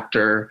Hospital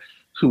actor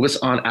who was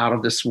on Out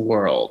of This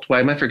World? Why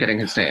am I forgetting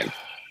his name?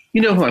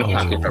 You know who I'm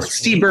talking about.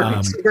 Steve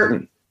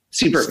Burton.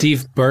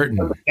 Steve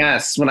Burton.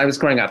 Yes, when I was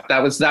growing up,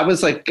 that was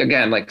like,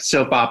 again, like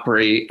soap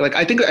opera-y. Like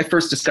I think I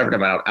first discovered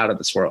him out of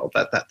This World,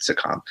 that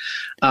sitcom.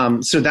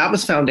 So that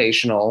was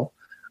foundational.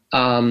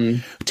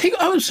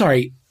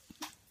 Sorry,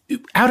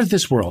 Out of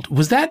This World,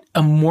 was that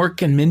a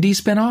Mork and Mindy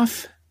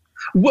spinoff?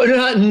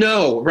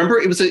 No, remember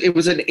it was an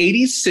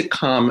 80s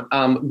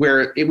sitcom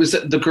where it was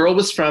the girl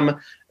was from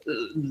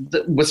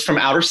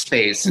outer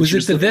space.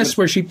 Was it this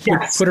where she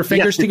put her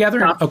fingers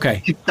together?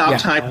 Okay. She stopped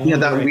time.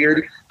 That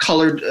weird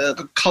colored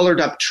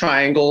up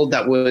triangle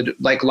that would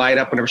like light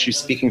up whenever she's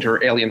speaking to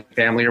her alien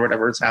family or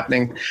whatever is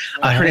happening.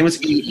 Her name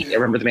was Evie. I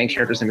remember the main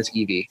character's name is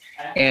Evie.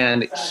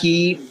 And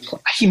he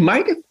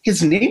might have,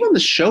 his name on the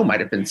show might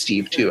have been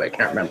Steve too. I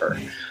can't remember.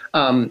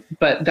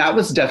 But that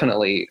was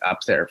definitely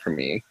up there for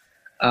me.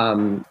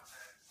 I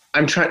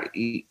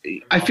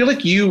feel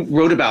like you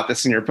wrote about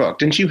this in your book.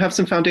 Didn't you have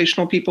some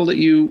foundational people that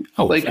you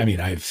like? I mean,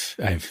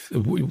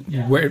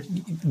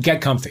 get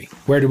comfy.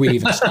 Where do we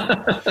even start?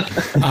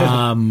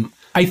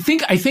 I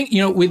think,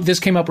 this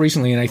came up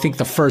recently, and I think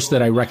the first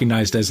that I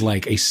recognized as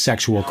like a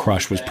sexual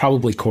crush was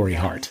probably Corey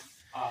Hart.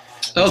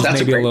 Oh,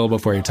 that's maybe a little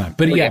before your time,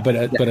 but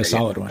a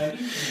solid one.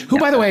 Who,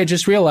 by the way, I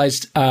just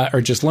realized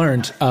or just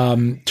learned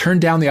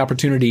turned down the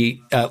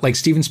opportunity. Like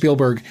Steven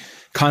Spielberg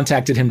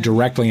contacted him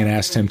directly and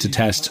asked him to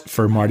test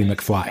for Marty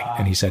McFly,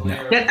 and he said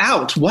no. Get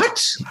out!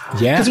 What?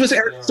 Yeah, because it was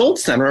Eric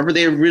Stoltz. Then remember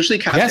they originally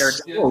cast Eric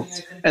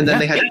Stoltz, and then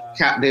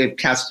they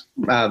cast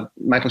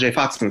Michael J.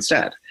 Fox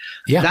instead.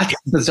 Yeah, that's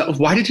bizarre.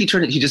 Why did he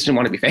turn it? He just didn't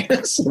want to be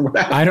famous. Maybe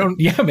I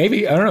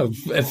don't know.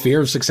 A fear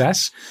of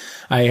success.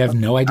 I have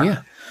no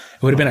idea.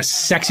 It would have been a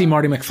sexy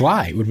Marty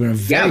McFly. It would have been a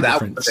very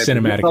different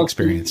cinematic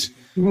experience.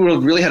 We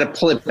really had to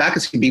pull it back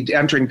because he'd be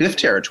entering Biff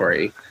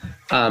territory.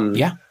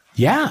 Yeah.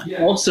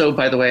 Also,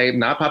 by the way,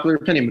 not popular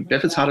opinion, but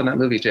Biff is hot in that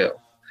movie too.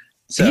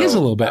 So, he is a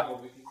little bit.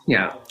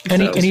 Yeah,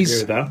 and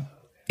he's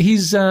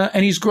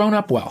grown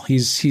up well.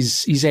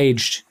 He's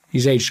aged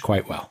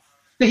quite well.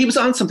 Yeah, he was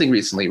on something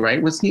recently,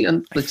 right? Was he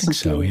on? I think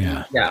so.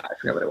 Yeah. Yeah, I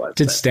forget what it was.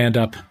 Did stand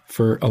up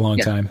for a long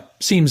time.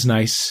 Seems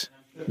nice.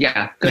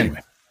 Yeah. Good. Anyway.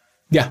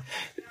 Yeah.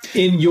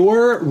 In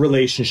your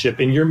relationship,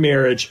 in your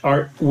marriage,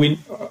 are you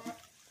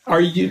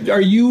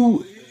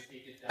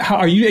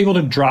able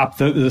to drop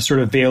the sort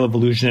of veil of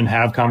illusion and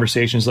have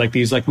conversations like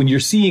these? Like when you're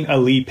seeing a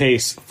Lee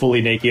Pace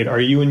fully naked, are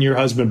you and your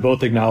husband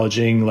both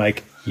acknowledging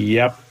like,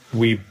 yep,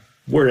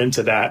 we're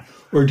into that?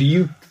 Or do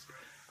you,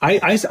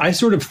 I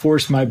sort of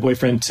force my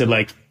boyfriend to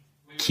like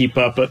keep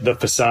up the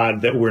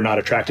facade that we're not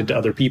attracted to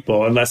other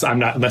people unless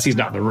he's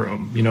not in the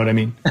room. You know what I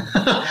mean?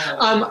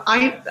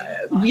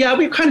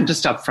 We're kind of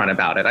just upfront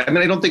about it. I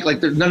mean, I don't think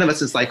like none of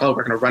us is like, oh,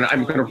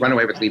 I'm going to run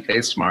away with Lee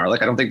Pace tomorrow.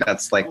 Like, I don't think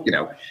that's like,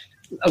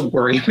 a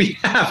worry we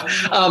have.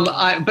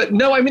 But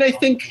no, I mean, I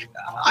think,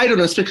 I don't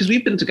know, it's because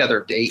we've been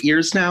together 8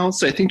 years now.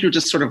 So I think you're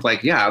just sort of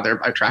like, yeah, they're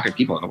attractive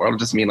people in the world. It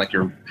doesn't mean like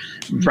you're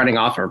running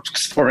off or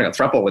forming a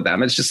throuple with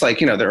them. It's just like,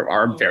 there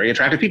are very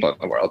attractive people in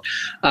the world.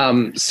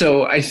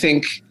 So I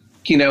think,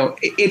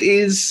 it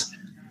is,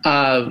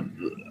 I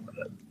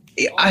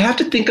have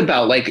to think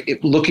about like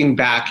looking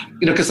back,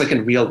 because like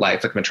in real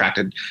life, like I'm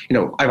attracted,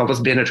 I've always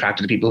been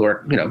attracted to people who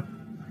are,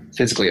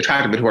 physically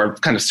attractive, but who are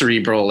kind of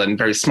cerebral and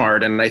very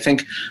smart. And I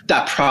think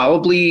that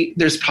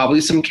there's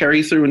probably some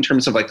carry through in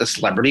terms of like the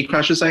celebrity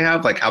crushes I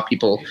have, like how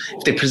people,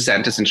 if they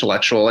present as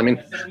intellectual. I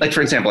mean, like,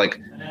 for example, like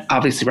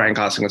obviously Ryan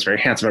Gosling was very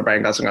handsome, but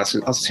Ryan Gosling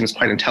also seems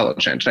quite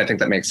intelligent. And I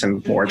think that makes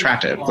him more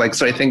attractive. Like,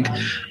 so I think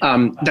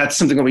that's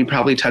something that we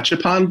probably touch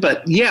upon.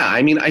 But yeah,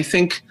 I mean, I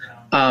think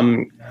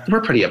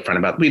we're pretty upfront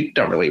about it. We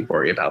don't really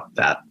worry about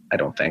that, I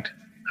don't think.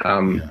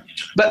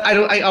 But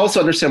I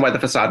also understand why the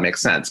facade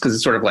makes sense, because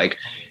it's sort of like,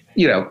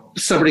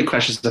 celebrity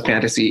crushes is a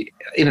fantasy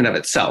in and of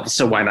itself.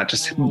 So why not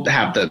just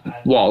have the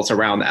walls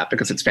around that,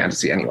 because it's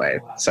fantasy anyway.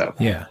 So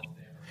yeah,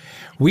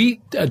 we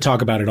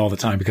talk about it all the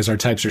time because our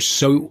types are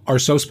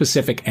so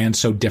specific and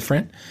so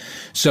different.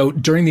 So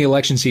during the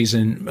election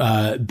season,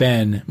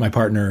 Ben, my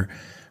partner,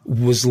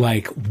 was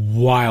like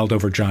wild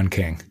over John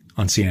King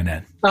on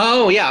CNN.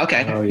 Oh yeah,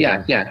 okay, oh,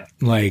 yeah.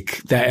 Like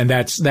that, and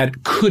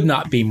that could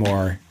not be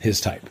more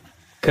his type.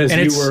 Because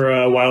you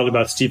were wild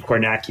about Steve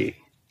Kornacki.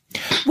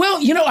 Well,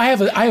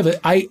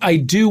 I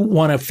do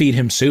want to feed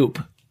him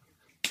soup.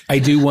 I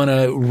do want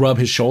to rub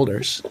his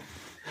shoulders.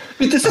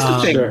 But this is the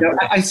thing. Sure.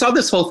 I saw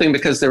this whole thing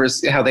because there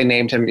was how they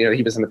named him.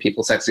 He was in the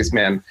People's Sexiest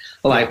Man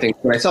Alive thing.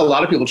 And I saw a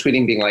lot of people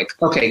tweeting, being like,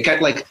 "Okay,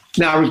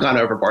 now we've gone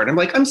overboard." I'm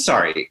like, I'm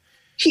sorry.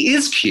 He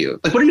is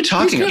cute. Like, what are you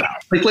talking about?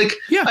 Like,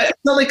 yeah. It's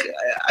not like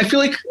I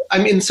feel like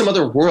I'm in some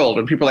other world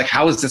when people are like,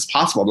 "How is this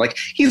possible?" I'm like,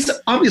 he's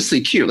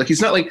obviously cute. Like,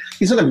 he's not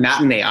a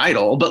matinee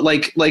idol, but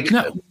like.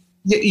 No.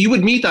 You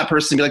would meet that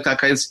person and be like,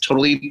 that guy is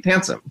totally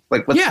handsome.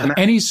 Like, what's the matter?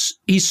 And he's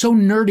so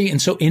nerdy and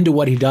so into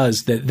what he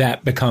does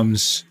that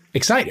becomes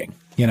exciting,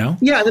 Yeah, and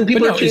then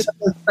people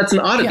that's an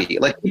oddity. Yeah.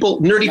 Like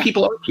nerdy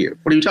people are cute.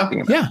 What are you talking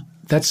about? Yeah,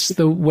 that's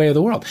the way of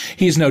the world.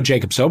 He's no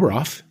Jacob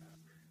Soboroff.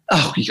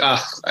 Oh,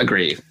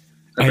 agree.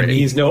 And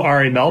he's no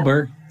Ari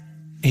Melber.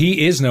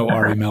 He is no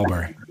Ari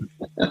Melber.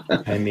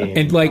 I mean,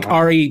 and like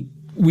Ari,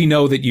 we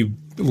know that you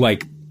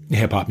like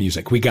hip hop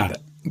music. We got it.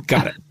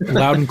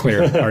 Loud and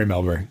clear, Ari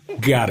Melber.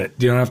 Got it.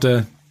 You don't have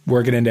to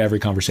work it into every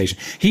conversation.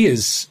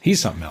 He's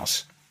something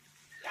else.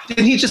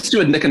 Didn't he just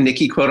do a Nick and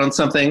Nikki quote on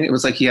something? It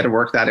was like he had to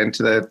work that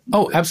into the...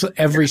 Oh, absolutely.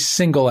 Every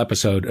single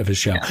episode of his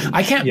show.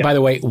 I can't, by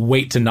the way,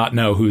 wait to not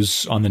know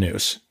who's on the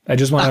news. I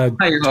just want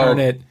to turn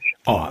it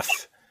off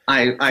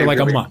for like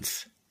a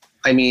month.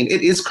 I mean,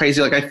 it is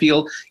crazy. Like, I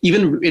feel,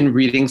 even in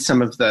reading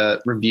some of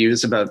the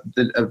reviews about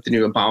the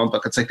new Obama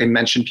book, it's like they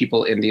mention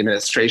people in the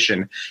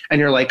administration,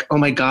 and you're like, oh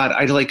my God,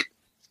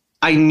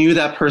 I knew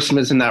that person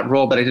was in that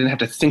role, but I didn't have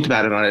to think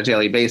about it on a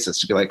daily basis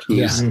to be like,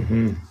 who's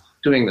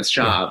doing this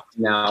job.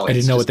 Yeah. Now I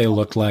didn't know what they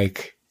looked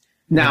like.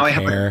 Now I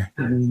have a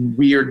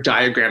weird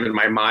diagram in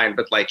my mind,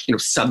 but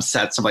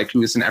subsets of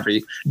who's in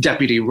every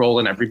deputy role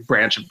in every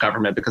branch of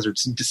government, because we're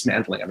just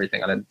dismantling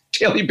everything on a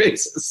daily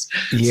basis.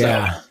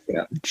 Yeah. So,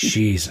 yeah.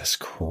 Jesus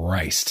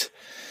Christ.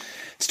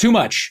 It's too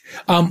much.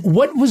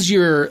 What was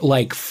your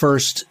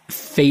first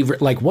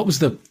favorite? What was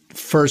the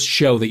first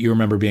show that you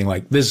remember being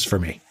like, this is for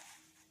me?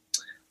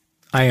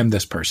 I am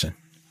this person.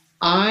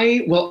 So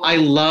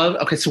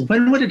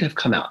when would it have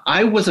come out?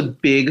 I was a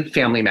big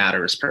Family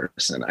Matters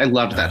person. I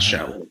loved that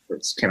show when it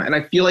first came out. And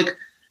I feel like,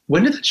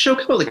 when did that show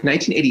come out?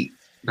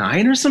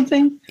 1989 or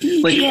something?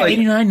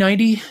 89,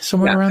 90,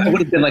 somewhere around there. I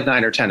would have been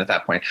 9 or 10 at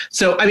that point.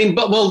 So, I mean,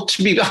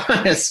 to be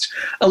honest,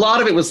 a lot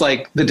of it was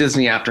the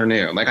Disney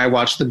afternoon. I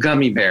watched the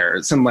Gummy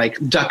Bears and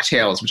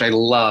DuckTales, which I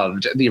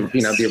loved, the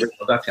original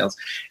DuckTales.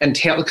 And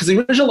because the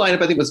original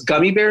lineup, I think, was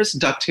Gummy Bears,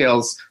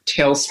 DuckTales,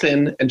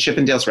 Tailspin, and Chip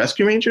 'n Dale's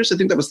Rescue Rangers. I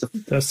think that was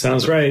That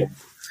sounds right.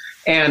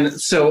 And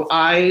so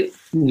I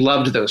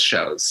loved those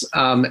shows.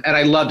 And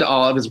I loved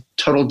I was a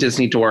total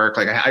Disney dork.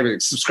 I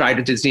subscribed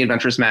to Disney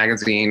Adventures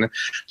magazine,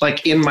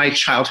 in my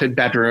childhood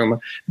bedroom,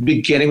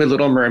 beginning with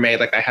Little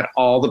Mermaid. I had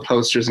all the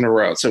posters in a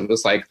row. So it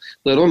was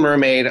Little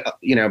Mermaid,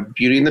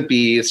 Beauty and the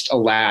Beast,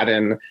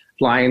 Aladdin,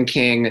 Lion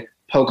King,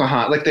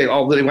 Pocahontas. They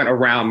went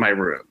around my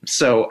room.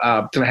 So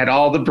then I had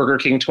all the Burger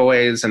King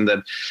toys and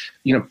the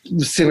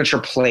signature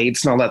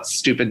plates and all that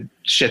stupid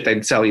shit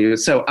they'd sell you.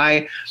 So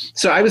I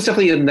was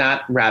definitely in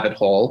that rabbit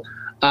hole.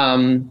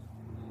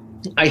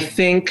 I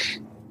think,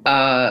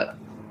 I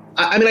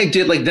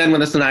did then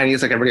when it's the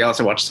 90s, everybody else,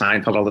 I watched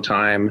Seinfeld all the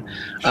time.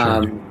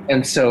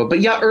 And so, but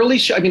yeah, early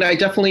show, I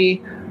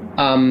definitely,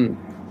 and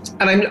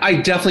I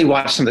definitely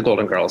watched some of the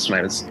Golden Girls when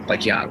I was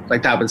young.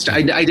 That was,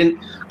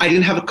 I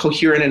didn't have a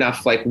coherent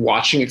enough like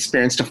watching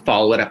experience to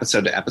follow it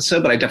episode to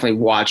episode, but I definitely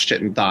watched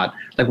it and thought,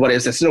 like, what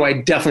is this? So I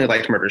definitely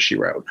liked Murder, She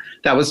Wrote.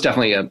 That was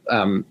definitely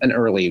an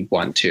early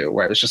one too,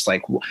 where I was just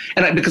like,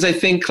 because I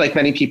think like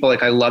many people,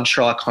 like I loved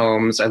Sherlock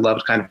Holmes. I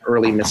loved kind of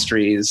early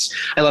mysteries.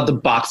 I loved the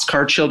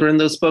Boxcar Children,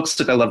 those books.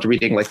 Like I loved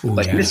reading like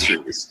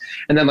mysteries.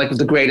 And then like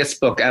the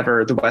greatest book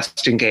ever, The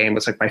Weston Game,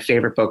 was like my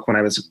favorite book when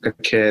I was a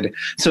kid.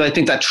 So I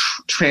think that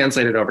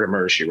translated over to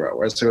Murder, She Wrote,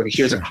 where so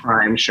here's a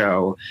crime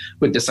show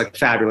with this like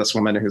fabulous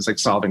woman who's like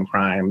solving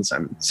crimes.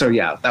 And so,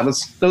 yeah,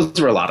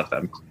 those were a lot of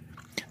them.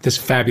 This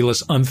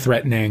fabulous,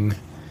 unthreatening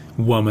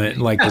woman,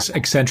 like this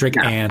eccentric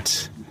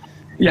aunt.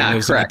 Yeah, who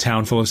lives in a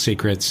town full of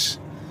secrets.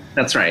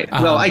 That's right.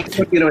 Well, I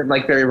in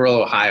like very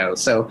rural Ohio,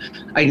 so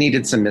I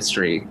needed some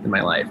mystery in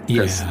my life.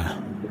 There's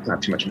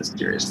not too much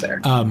mysterious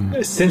there.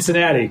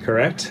 Cincinnati,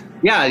 correct?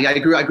 Yeah, I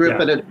grew up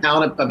in a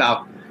town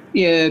about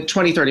 20,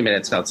 30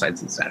 minutes outside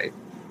Cincinnati.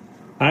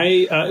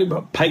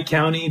 Pike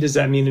County, does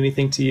that mean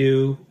anything to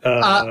you?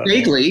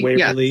 Vaguely,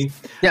 Waverly?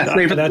 Yeah.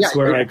 That's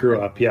where I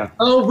grew up, yeah.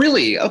 Oh,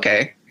 really?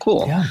 Okay,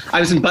 cool. Yeah. I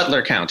was in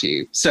Butler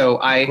County. So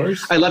I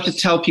love to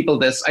tell people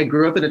this. I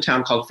grew up in a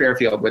town called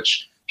Fairfield,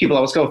 which people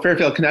always go,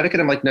 Fairfield, Connecticut?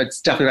 I'm like, no, it's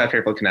definitely not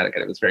Fairfield,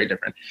 Connecticut. It was very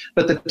different.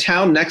 But the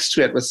town next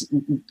to it was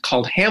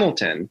called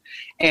Hamilton.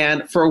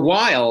 And for a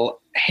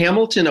while,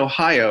 Hamilton,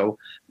 Ohio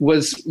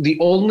was the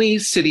only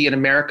city in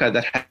America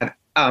that had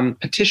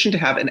petition to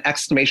have an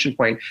exclamation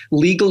point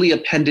legally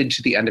appended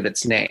to the end of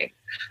its name.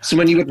 So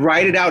when you would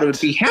write it out, it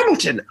would be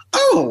Hamilton.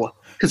 Oh,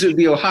 because it would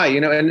be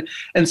Ohio,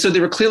 and so they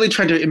were clearly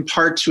trying to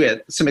impart to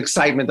it some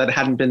excitement that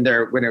hadn't been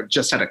there when it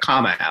just had a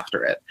comma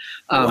after it.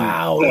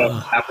 Wow. So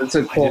that was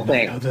a cool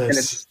thing. And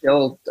it's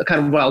still a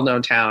kind of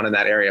well-known town in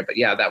that area. But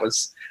yeah, that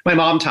was, my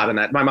mom taught in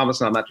that. My mom was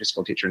an elementary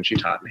school teacher and she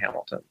taught in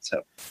Hamilton.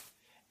 So.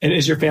 And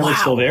is your family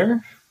still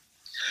there?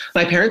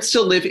 My parents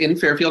still live in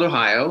Fairfield,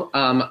 Ohio.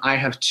 I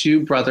have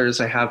two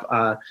brothers. I have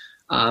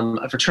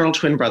a fraternal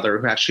twin brother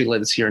who actually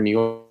lives here in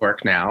New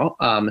York now.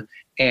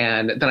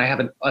 And then I have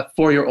a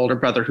 4-year older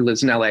brother who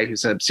lives in LA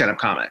who's a stand-up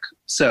comic.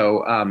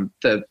 So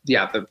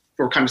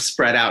we're kind of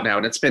spread out now.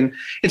 And it's been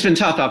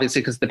tough,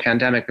 obviously, because of the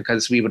pandemic,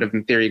 because we would have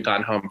in theory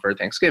gone home for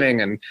Thanksgiving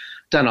and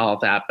done all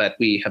of that. But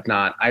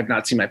I've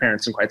not seen my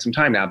parents in quite some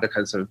time now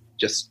because of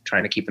just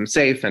trying to keep them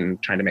safe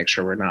and trying to make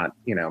sure we're not,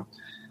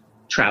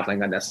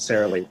 traveling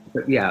unnecessarily.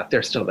 But yeah,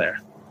 they're still there.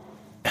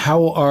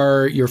 How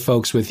are your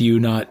folks with you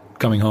not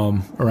coming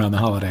home around the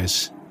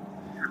holidays?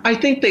 I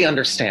think they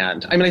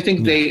understand. I mean, I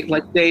think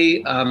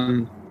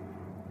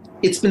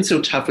it's been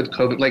so tough with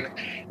COVID. Like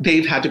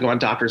they've had to go on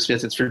doctor's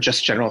visits for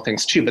just general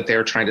things too, but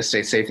they're trying to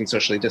stay safe and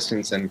socially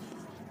distance and,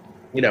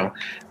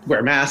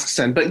 wear masks.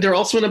 But they're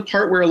also in a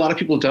part where a lot of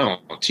people don't,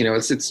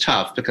 it's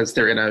tough because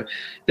I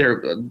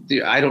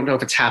don't know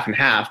if it's half and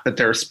half, but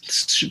there's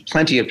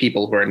plenty of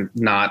people who are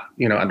not,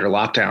 under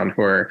lockdown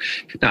who are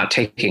not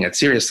taking it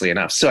seriously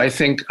enough. So I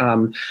think,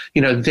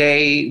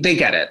 they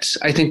get it.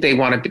 I think they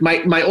want to,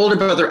 my older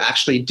brother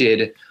actually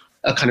did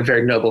a kind of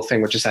very noble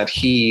thing, which is that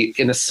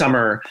in the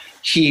summer,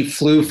 he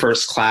flew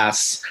first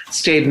class,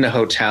 stayed in a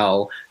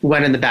hotel,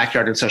 went in the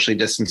backyard and socially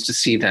distanced to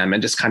see them,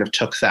 and just kind of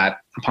took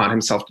that upon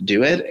himself to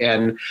do it.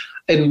 And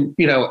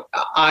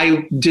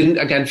I didn't,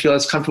 again, feel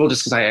as comfortable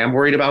just because I am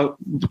worried about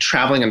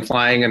traveling and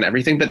flying and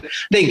everything, but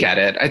they get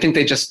it. I think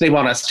they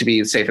want us to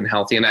be safe and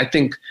healthy. And I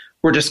think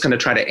we're just going to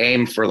try to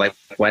aim for like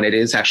when it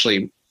is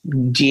actually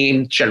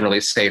deemed generally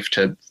safe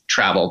to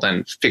travel,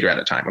 then figure out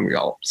a time when we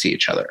all see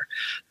each other.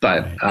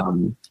 But,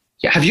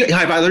 yeah. Have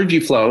either of you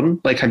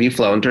flown? Like, have you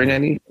flown during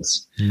any?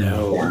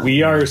 No.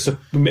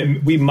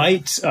 We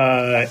might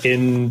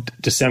in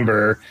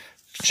December,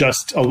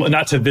 just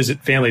not to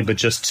visit family, but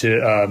just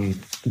to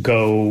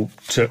go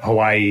to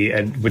Hawaii,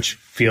 and which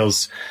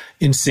feels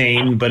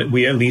insane. But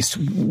we at least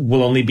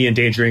will only be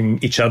endangering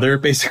each other,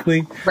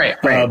 basically. Right.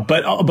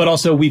 But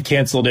also we've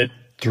canceled it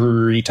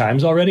 3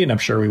 times already, and I'm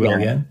sure we will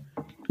again.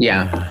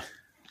 Yeah.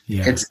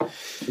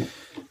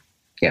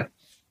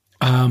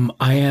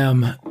 I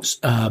am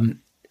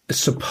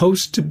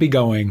supposed to be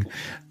going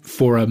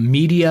for a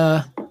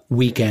media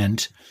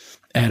weekend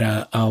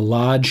at a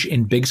lodge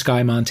in Big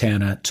Sky,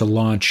 Montana, to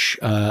launch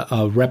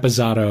a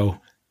Reposado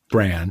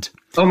brand.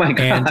 Oh my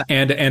God.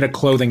 And a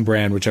clothing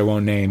brand, which I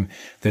won't name,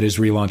 that is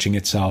relaunching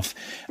itself,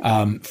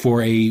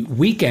 for a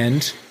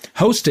weekend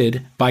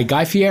hosted by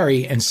Guy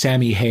Fieri and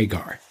Sammy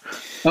Hagar.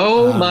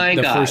 Oh my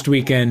God. The first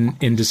weekend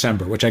in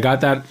December, which I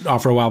got that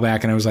offer a while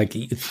back, and I was like,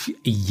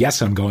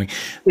 yes, I'm going.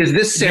 Is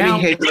this Sammy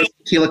Hagar's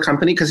tequila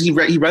company? Because he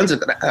runs a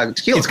tequila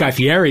It's company. Guy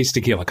Fieri's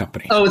tequila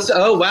company.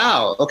 Oh,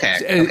 wow.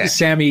 Okay.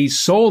 Sammy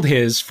sold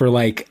his for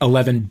like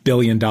 $11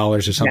 billion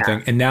or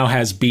something, and now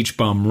has Beach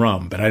Bum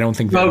rum, but I don't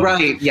think that. Oh,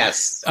 right.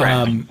 Yes.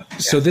 Right.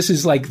 So this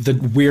is like the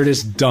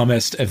weirdest,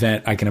 dumbest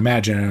event I can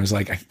imagine. And I was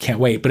like, I can't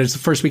wait. But it's the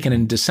first weekend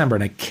in December,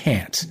 and I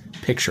can't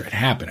picture it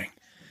happening.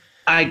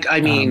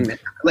 I mean,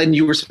 and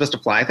you were supposed to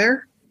fly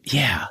there?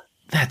 Yeah.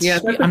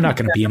 I'm not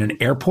going to be in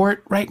an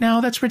airport right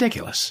now. That's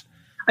ridiculous.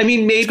 I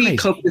mean, maybe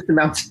copious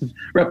amounts of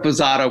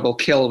Reposado will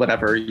kill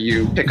whatever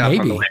you pick up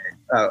on the way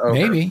over.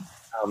 Maybe.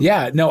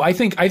 Yeah, no, I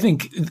think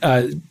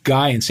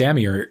Guy and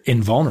Sammy are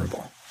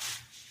invulnerable.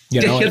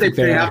 You know,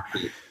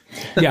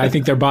 I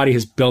think their body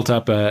has built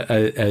up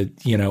a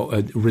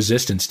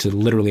resistance to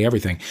literally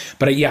everything.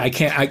 But I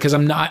can't, because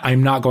I'm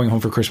not going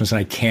home for Christmas, and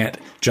I can't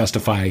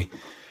justify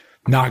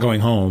not going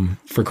home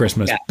for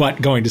Christmas,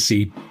 but going to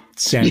see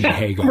Sammy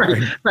Hagar.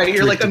 Right.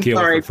 You're like, I'm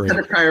sorry, I'm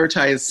going to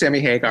prioritize Sammy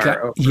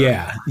Hagar. Over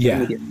yeah.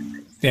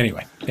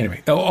 Anyway,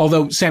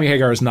 although Sammy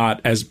Hagar is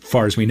not, as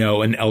far as we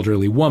know, an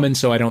elderly woman,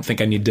 so I don't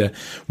think I need to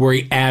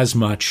worry as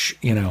much,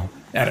 I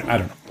don't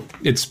know.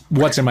 It's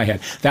what's in my head.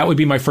 That would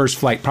be my first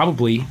flight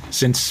probably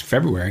since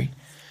February.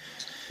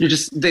 You're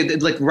they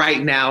like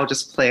right now,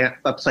 just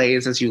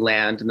plays as you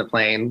land in the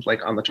plane,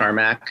 like on the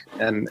tarmac,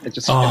 and it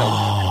just.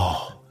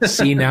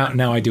 See,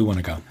 now I do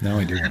want to go.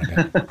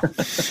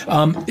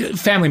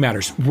 Family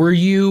Matters. Were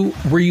you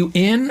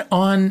in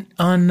on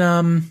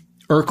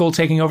Urkel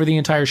taking over the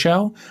entire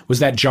show? Was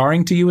that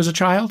jarring to you as a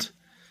child?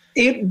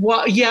 It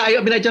was, yeah.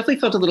 I mean, I definitely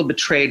felt a little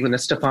betrayed when the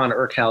Stefan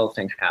Urkel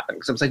thing happened,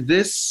 because I was like,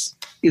 this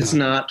is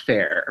not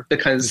fair,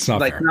 because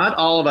not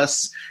all of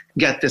us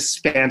get this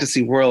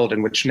fantasy world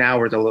in which now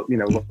we're the,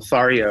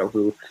 Lothario,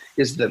 who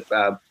is the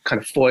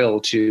kind of foil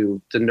to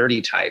the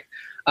nerdy type.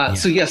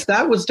 So yes,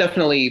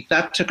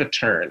 that took a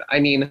turn. I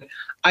mean,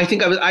 I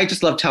think I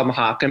just loved Thelma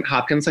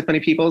Hopkins like many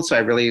people. So I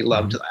really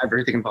loved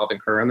everything involving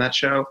her on that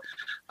show.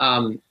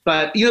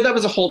 But that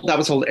was a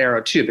whole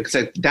era too, because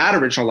that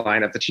original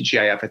lineup, the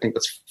TGIF, I think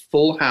was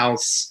Full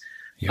House,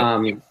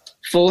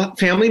 Full House,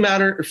 Family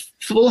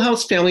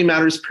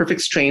Matters,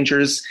 Perfect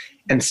Strangers,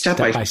 and Step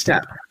by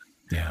Step.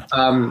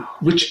 Yeah.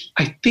 Which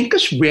I think a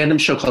random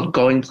show called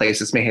Going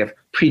Places may have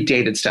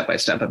predated Step by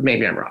Step, but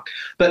maybe I'm wrong.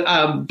 But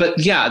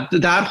yeah,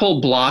 that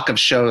whole block of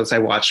shows I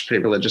watched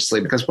pretty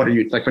religiously, because what are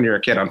you, like when you're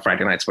a kid on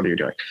Friday nights, what are you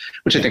doing?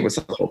 Which I think was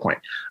the whole point.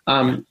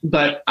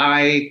 But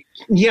I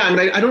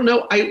don't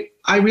know.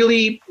 I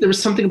really, there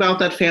was something about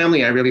that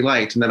family I really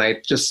liked. And then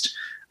I just,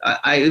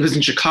 it was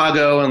in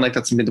Chicago, and like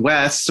that's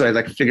Midwest. So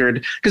I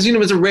figured, because, it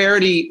was a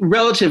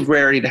relative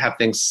rarity to have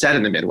things set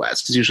in the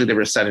Midwest, because usually they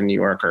were set in New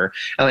York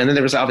and then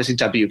there was obviously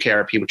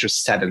WKRP, which was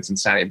set in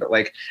Cincinnati, but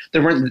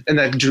there weren't, and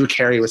then Drew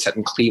Carey was set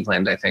in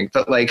Cleveland, I think.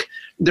 But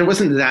there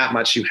wasn't that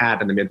much you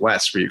had in the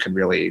Midwest where you could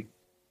really,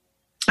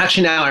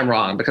 actually now I'm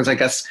wrong, because I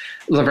guess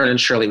Laverne and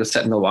Shirley was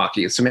set in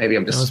Milwaukee. So maybe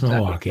I'm just. That was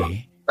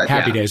Milwaukee.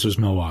 Happy Days was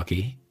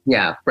Milwaukee.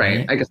 Yeah,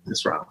 right. I guess I'm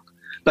just wrong.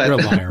 But you're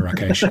a liar,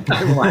 Rakesh.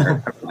 I'm a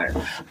liar.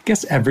 I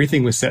guess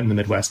everything was set in the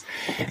Midwest.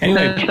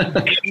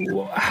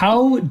 Anyway,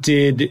 how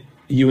did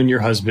you and your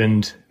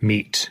husband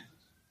meet?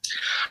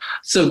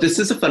 So this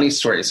is a funny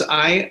story. So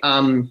I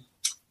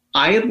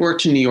had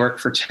worked in New York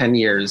for 10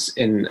 years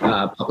in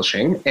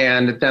publishing,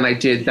 and then I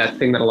did that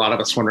thing that a lot of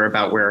us wonder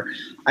about, where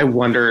I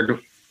wondered,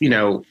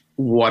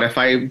 what if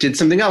I did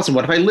something else, and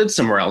what if I lived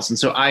somewhere else? And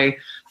so I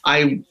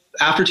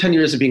after 10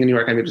 years of being in New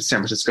York, I moved to San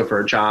Francisco for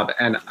a job,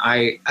 and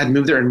I had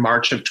moved there in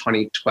March of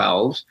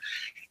 2012.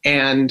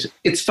 And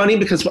it's funny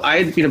because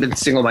I had been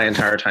single my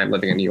entire time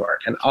living in New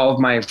York, and all of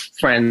my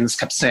friends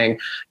kept saying,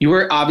 you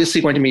were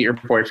obviously going to meet your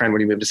boyfriend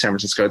when you moved to San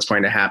Francisco. It's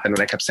going to happen.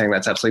 And I kept saying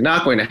that's absolutely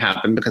not going to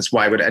happen, because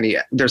why would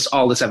there's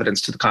all this evidence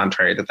to the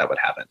contrary that would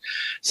happen.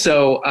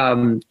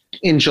 So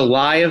in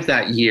July of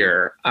that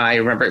year, I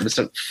remember it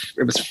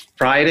was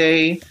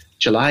Friday,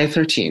 July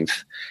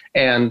 13th.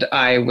 And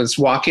I was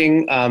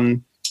walking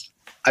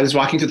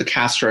through the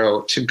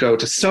Castro to go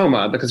to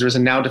Soma, because there was a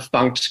now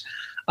defunct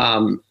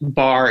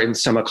bar in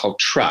Soma called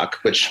Truck,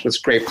 which was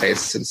a great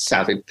place. And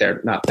sadly,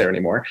 they're not there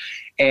anymore.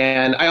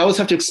 And I always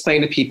have to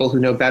explain to people who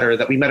know better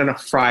that we met on a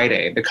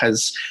Friday,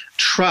 because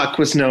Truck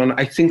was known,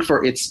 I think,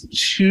 for its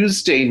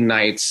Tuesday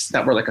nights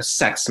that were like a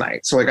sex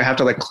night. So I have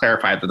to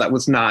clarify that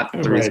was not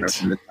the reason I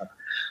was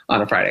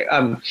on a Friday.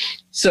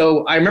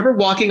 So I remember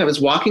I was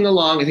walking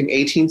along, I think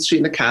 18th Street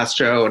in the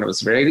Castro, and it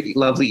was a very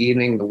lovely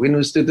evening. The wind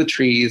was through the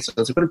trees. It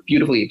was what a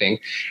beautiful evening.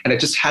 And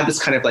it just had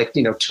this kind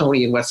of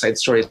Tony and West Side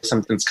Story,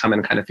 something's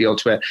coming kind of feel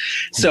to it.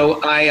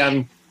 So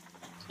I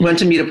went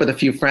to meet up with a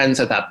few friends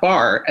at that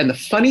bar. And the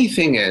funny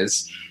thing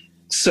is,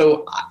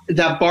 so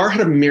that bar had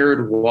a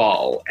mirrored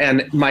wall,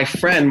 and my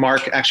friend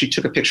Mark actually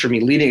took a picture of me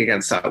leaning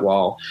against that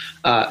wall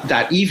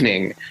that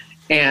evening.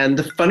 And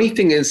the funny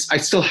thing is, I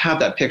still have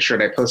that picture,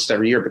 and I post it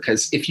every year,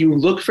 because if you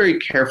look very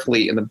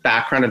carefully in the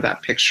background of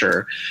that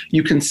picture,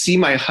 you can see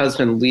my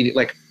husband leaning,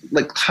 like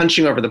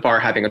hunching over the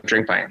bar, having a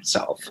drink by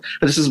himself.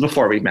 But this is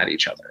before we met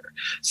each other.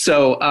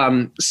 So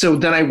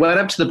then I went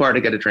up to the bar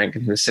to get a drink,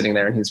 and he was sitting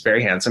there, and he was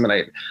very handsome.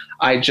 And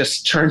I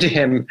just turned to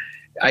him,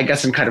 I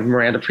guess in kind of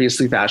Miranda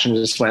Priestley fashion, and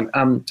just went,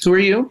 who are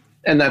you?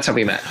 And that's how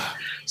we met.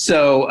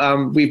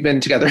 So we've been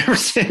together ever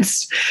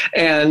since.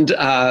 And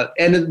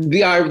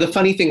the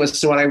funny thing was,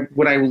 so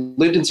when I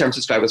lived in San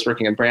Francisco, I was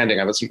working in branding.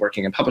 I wasn't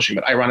working in publishing,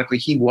 but ironically,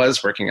 he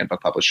was working in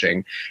book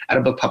publishing at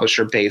a book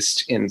publisher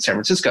based in San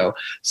Francisco.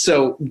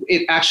 So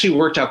it actually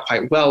worked out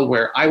quite well,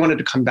 where I wanted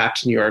to come back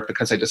to New York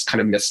because I just kind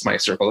of missed my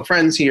circle of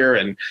friends here.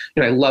 And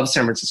I love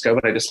San Francisco,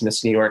 but I just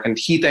missed New York. And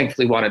he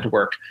thankfully wanted to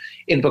work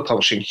in book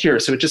publishing here.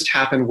 So it just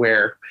happened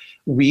where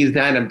we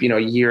then, a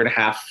year and a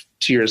half,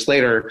 2 years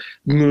later,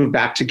 moved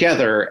back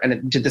together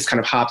and did this kind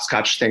of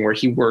hopscotch thing where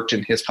he worked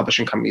in his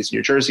publishing company's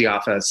New Jersey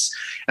office,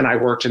 and I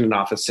worked in an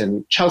office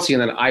in Chelsea,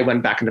 and then I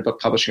went back into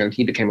book publishing and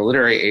he became a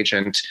literary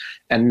agent,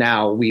 and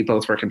now we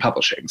both work in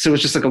publishing. So it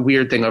was just like a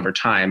weird thing over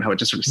time, how it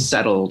just sort of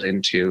settled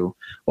into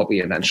what we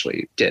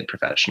eventually did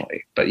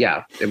professionally. But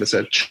yeah, it was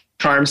a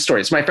charm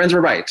story. So my friends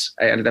were right.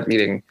 I ended up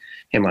meeting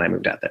him when I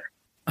moved out there.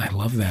 I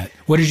love that.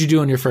 What did you do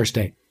on your first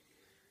date?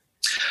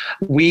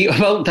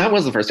 That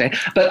was the first day,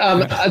 but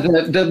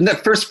the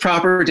first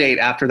proper date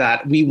after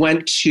that, we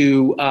went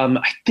to,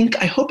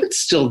 I hope it's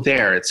still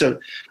there. It's a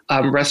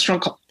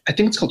restaurant called, I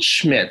think it's called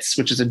Schmitz,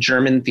 which is a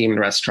German themed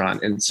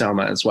restaurant in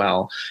Soma as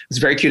well. It's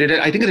very cute.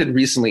 I think it had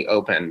recently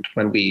opened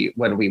when we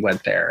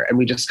went there, and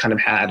we just kind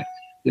of had,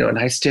 a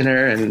nice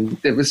dinner, and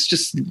it was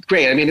just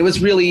great. I mean, it was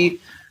really,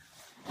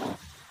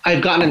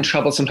 I've gotten in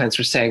trouble sometimes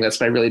for saying this,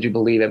 but I really do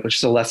believe it, which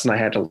is a lesson I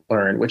had to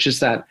learn, which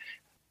is that,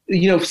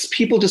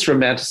 people just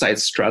romanticize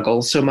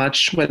struggle so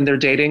much when they're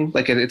dating.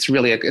 Like it's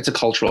really, it's a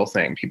cultural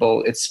thing.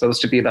 It's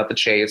supposed to be about the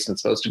chase, and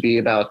it's supposed to be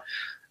about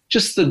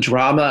just the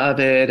drama of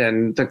it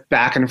and the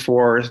back and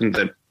forth and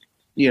the,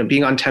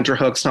 being on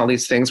tenterhooks and all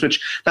these things, which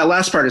that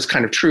last part is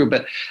kind of true.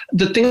 But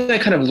the thing I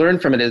kind of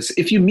learned from it is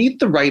if you meet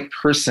the right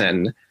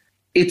person,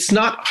 it's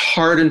not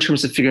hard in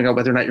terms of figuring out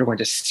whether or not you're going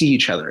to see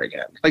each other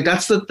again. Like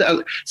that's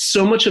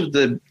so much of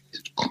the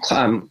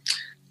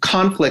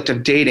conflict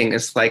of dating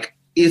is like,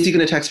 is he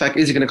going to text back?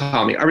 Is he going to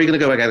call me? Are we going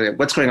to go again?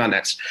 What's going on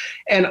next?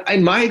 And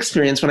in my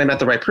experience, when I met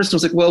the right person, I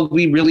was like, well,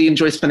 we really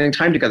enjoy spending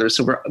time together.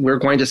 So we're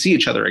going to see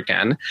each other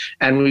again,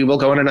 and we will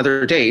go on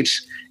another date.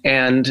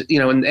 And,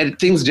 and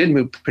things did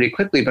move pretty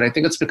quickly, but I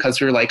think it's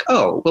because we were like,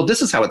 oh, well, this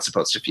is how it's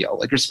supposed to feel.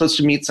 Like you're supposed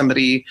to meet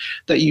somebody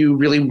that you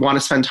really want to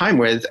spend time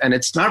with. And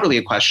it's not really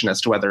a question as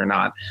to whether or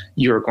not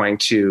you're going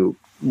to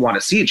want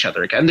to see each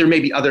other again. There may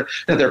be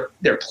there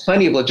are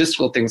plenty of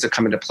logistical things that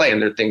come into play,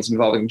 and there are things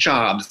involving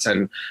jobs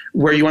and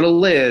where you want to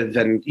live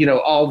and,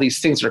 all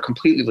these things that are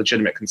completely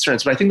legitimate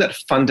concerns. But I think that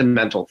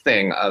fundamental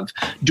thing of,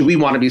 do we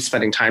want to be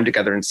spending time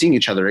together and seeing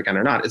each other again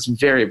or not, is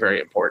very, very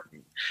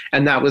important.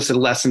 And that was a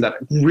lesson that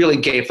really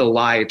gave the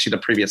lie to the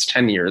previous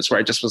 10 years where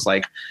I just was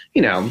like,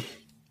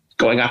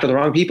 going after the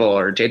wrong people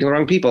or dating the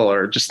wrong people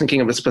or just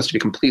thinking it was supposed to be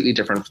completely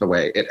different from the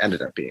way it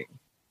ended up being.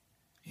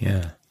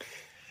 Yeah.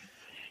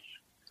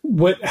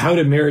 How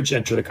did marriage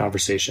enter the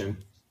conversation?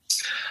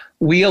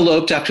 We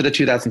eloped after the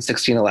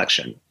 2016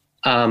 election.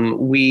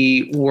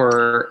 We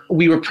were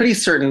pretty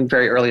certain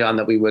very early on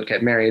that we would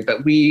get married,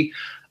 but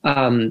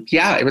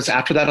it was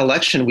after that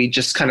election. We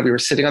just we were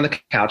sitting on the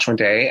couch one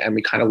day and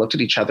we kind of looked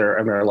at each other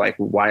and we were like,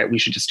 why we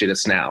should just do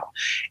this now.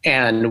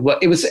 And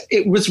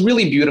it was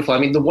really beautiful. I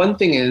mean, the one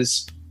thing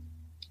is,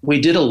 we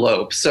did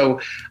elope.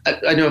 So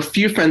I know a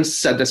few friends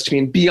said this to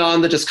me,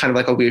 beyond the just kind of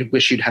like, oh, we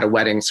wish you'd had a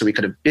wedding so we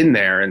could have been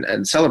there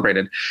and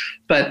celebrated.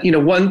 But,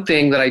 one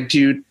thing that I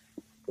do,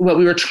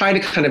 we were trying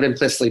to kind of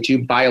implicitly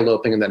do by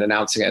eloping and then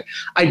announcing it.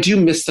 I do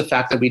miss the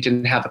fact that we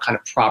didn't have a kind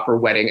of proper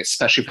wedding,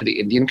 especially for the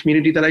Indian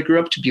community that I grew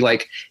up, to be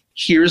like,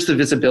 here's the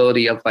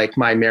visibility of like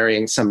my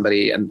marrying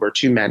somebody and we're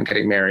two men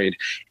getting married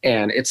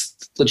and it's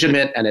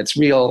legitimate and it's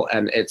real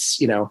and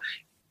it's,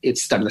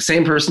 I'm the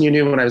same person you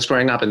knew when I was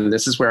growing up, and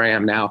this is where I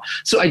am now.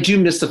 So I do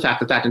miss the fact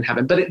that didn't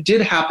happen, but it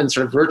did happen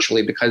sort of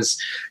virtually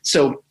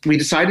so we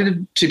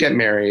decided to get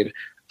married.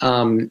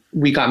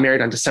 We got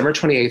married on December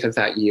 28th of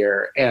that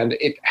year, and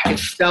it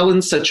fell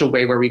in such a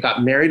way where we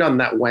got married on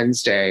that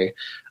Wednesday.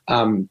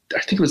 I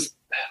think it was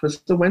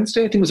the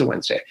Wednesday? I think it was a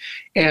Wednesday.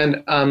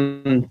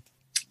 And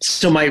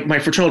so my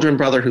fraternal twin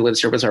brother who lives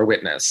here was our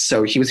witness.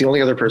 So he was the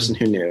only other person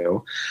who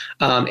knew.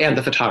 And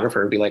the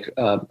photographer would be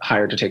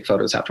hired to take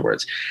photos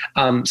afterwards.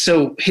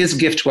 So his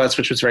gift to us,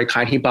 which was very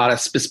kind, he bought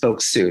us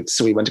bespoke suits.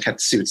 So we went to get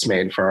suits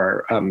made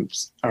for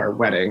our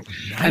wedding.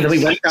 Nice. And then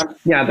we went down,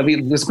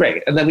 it was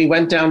great. And then we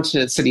went down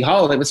to City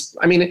Hall, and it was,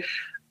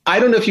 I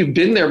don't know if you've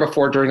been there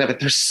before during that, but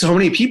there's so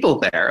many people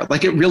there.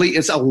 Like it really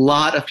is a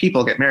lot of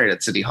people get married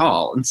at City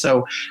Hall. And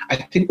so I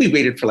think we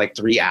waited for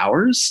 3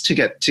 hours to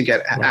get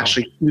wow.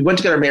 Actually, we went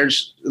to get our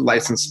marriage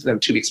license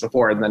 2 weeks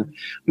before, and then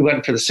we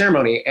went for the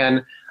ceremony.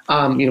 And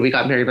we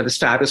got married by this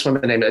fabulous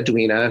woman named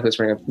Edwina, who was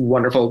wearing a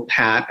wonderful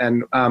hat.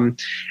 And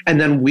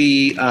then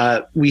we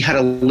had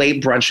a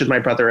late brunch with my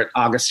brother at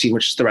Augustine,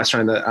 which is the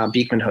restaurant in the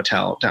Beekman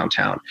Hotel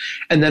downtown.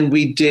 And then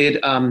we did,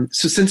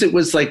 so since it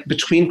was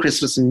between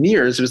Christmas and New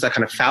Year's, it was that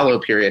kind of fallow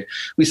period.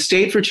 We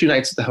stayed for 2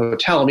 nights at the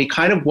hotel, and we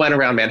kind of went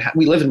around Manhattan.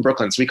 We live in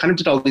Brooklyn, so we kind of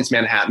did all these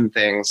Manhattan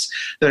things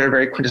that are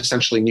very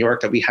quintessentially New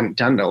York that we hadn't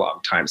done in a long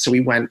time. So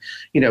we went,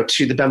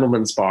 to the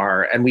Bemelman's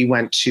Bar, and we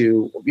went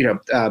to,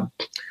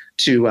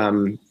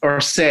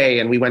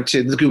 Orsay, and we went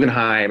to the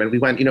Guggenheim, and we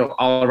went,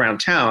 all around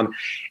town.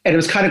 And it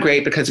was kind of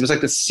great because it was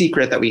like the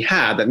secret that we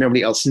had that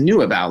nobody else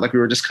knew about. Like we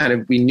were just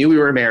we knew we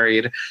were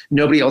married.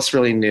 Nobody else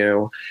really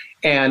knew.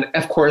 And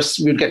of course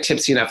we would get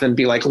tipsy enough and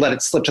be like, let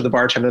it slip to the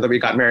bartender that we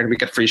got married, and we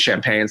get free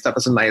champagne. So that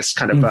was a nice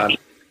kind of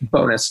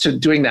bonus to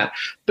doing that.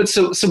 But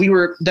so we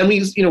were, then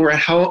we're at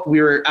home.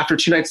 We were, after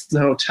 2 nights in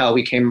the hotel,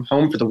 we came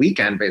home for the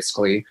weekend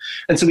basically.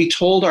 And so we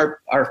told our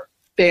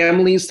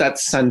families that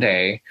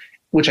Sunday,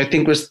 which I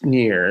think was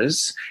New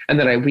Year's, and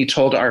then we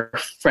told our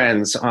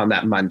friends on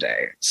that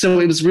Monday. So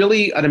it was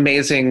really an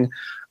amazing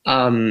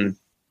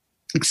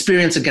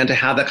experience again to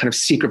have that kind of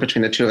secret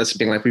between the two of us,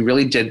 being like, we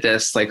really did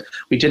this. Like,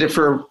 we did it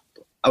for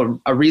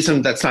a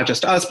reason that's not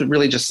just us, but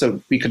really just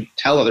so we could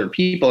tell other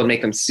people and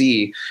make them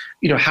see,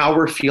 how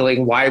we're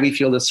feeling, why we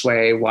feel this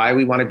way, why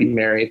we want to be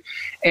married.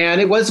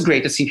 And it was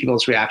great to see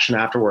people's reaction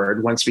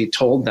afterward once we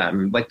told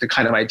them, like, the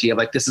kind of idea of,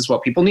 like, this is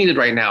what people needed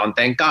right now. And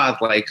thank God,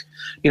 like,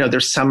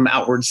 there's some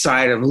outward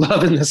side of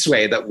love in this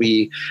way that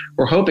we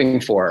were hoping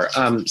for.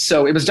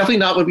 So it was definitely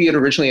not what we had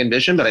originally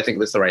envisioned, but I think it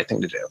was the right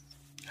thing to do.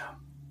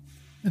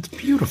 It's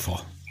beautiful.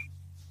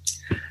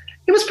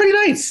 It was pretty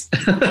nice.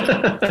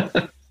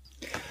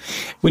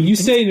 When you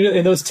say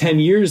in those 10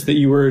 years that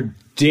you were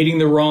dating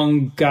the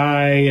wrong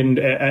guy,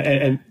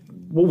 and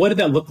what did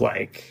that look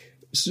like?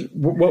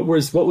 What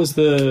was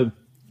the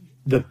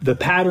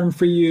pattern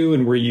for you,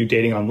 and were you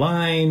dating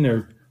online,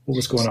 or what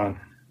was going on?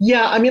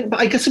 Yeah, I mean,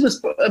 I guess it was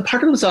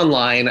part of it was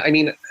online. I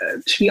mean,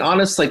 to be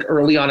honest, like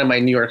early on in my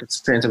New York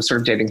experience, I was sort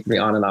of dating somebody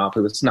on and off.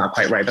 It was not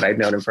quite right, but I'd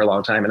known him for a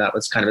long time, and that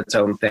was kind of its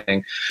own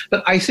thing.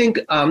 But I think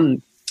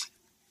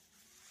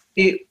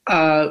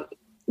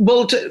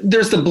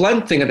there's the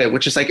blunt thing of it,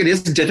 which is like, it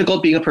is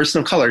difficult being a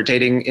person of color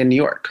dating in New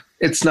York.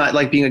 It's not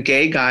like being a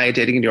gay guy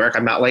dating in New York.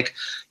 I'm not like,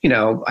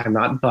 I'm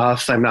not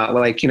buff. I'm not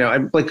like,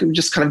 I'm like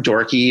just kind of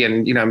dorky,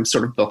 and, I'm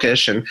sort of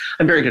bookish, and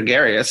I'm very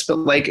gregarious, but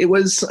like it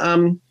was,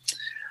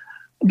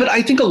 but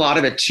I think a lot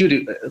of it too,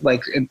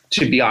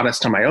 to be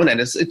honest on my own end,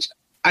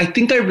 I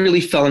think I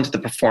really fell into the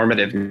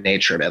performative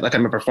nature of it. Like,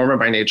 I'm a performer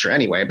by nature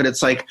anyway, but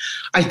it's like,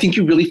 I think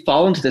you really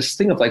fall into this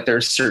thing of like, there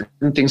are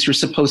certain things you're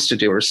supposed to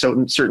do, or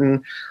certain,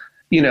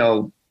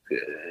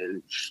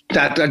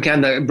 that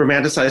again, the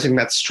romanticizing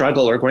that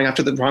struggle or going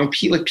after the wrong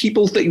people, like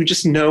people that you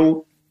just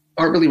know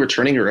aren't really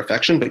returning your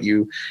affection, but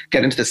you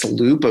get into this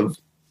loop of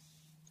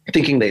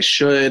thinking they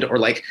should, or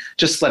like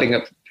just letting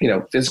a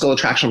physical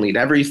attraction lead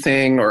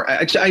everything. Or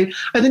I think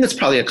it's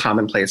probably a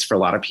commonplace for a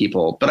lot of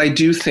people, but I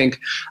do think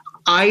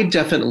I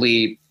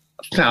definitely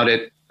found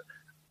it.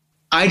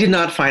 I did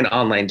not find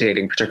online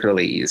dating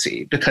particularly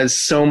easy, because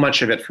so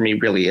much of it for me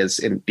really is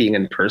in being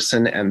in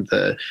person, and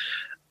that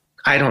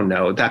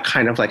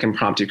kind of like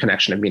impromptu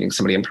connection of meeting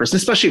somebody in person,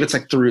 especially if it's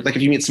like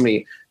if you meet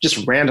somebody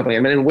just randomly.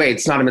 I mean, in a way,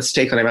 it's not a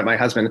mistake that I met my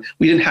husband.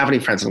 We didn't have any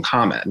friends in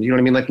common. You know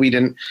what I mean? Like,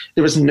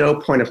 there was no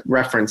point of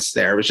reference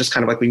there. It was just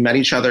kind of like we met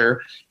each other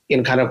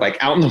in kind of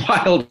like out in the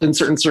wild in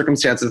certain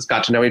circumstances,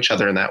 got to know each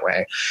other in that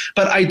way.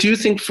 But I do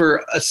think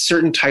for a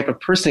certain type of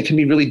person, it can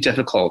be really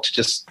difficult to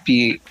just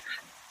to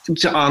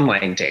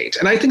online date.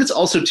 And I think it's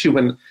also too,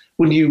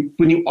 when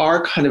you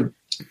are kind of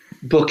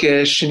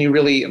bookish and you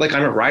really, like,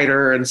 I'm a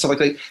writer and stuff like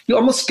that, you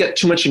almost get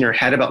too much in your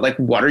head about like,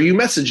 what are you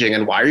messaging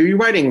and why are you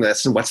writing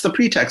this and what's the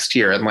pretext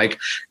here, and like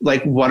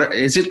what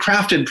is it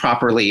crafted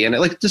properly, and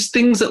like just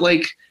things that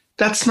like,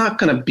 that's not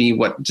going to be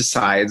what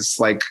decides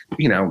like,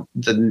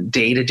 the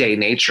day-to-day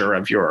nature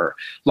of your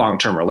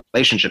long-term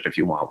relationship if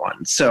you want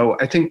one. So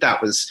I think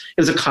it was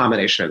a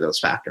combination of those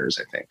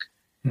factors, I think.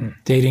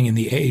 Dating in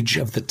the age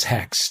of the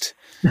text.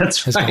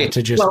 That's has right. got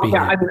to just be.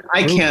 Yeah, I mean,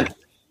 I can't.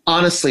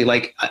 Honestly,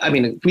 like, I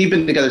mean, we've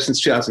been together since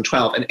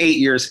 2012, and 8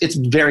 years, it's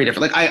very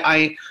different.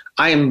 Like,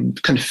 I am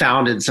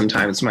confounded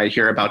sometimes when I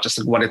hear about just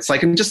like what it's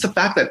like, and just the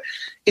fact that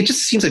it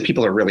just seems like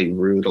people are really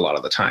rude a lot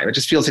of the time. It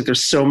just feels like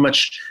there's so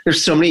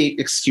many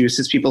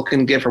excuses people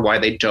can give for why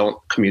they don't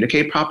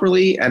communicate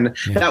properly, and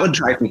that would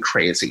drive me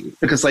crazy,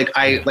 because like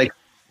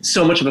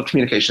so much of a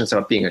communication is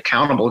about being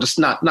accountable. Just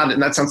not,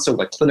 and that sounds so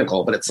like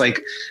clinical, but it's like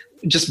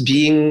just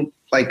being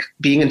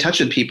in touch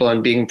with people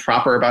and being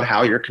proper about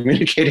how you're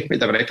communicating with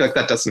them. And I feel like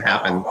that doesn't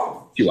happen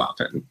too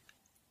often.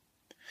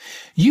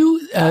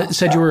 You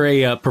said you were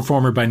a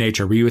performer by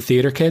nature. Were you a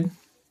theater kid?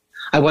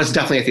 I was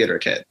definitely a theater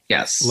kid.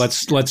 Yes.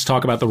 Let's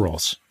talk about the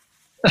roles.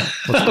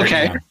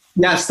 Okay.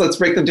 Yes. Let's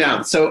break them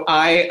down. So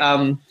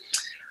because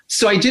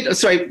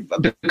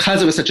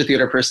I was such a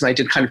theater person, I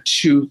did kind of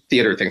two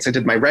theater things. I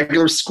did my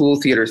regular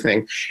school theater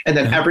thing. And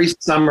then every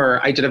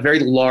summer I did a very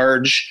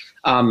large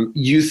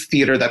youth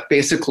theater that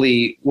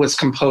basically was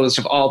composed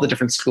of all the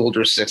different school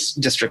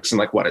districts in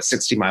like a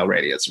 60-mile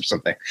radius or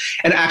something.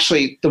 And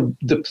actually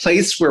the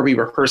place where we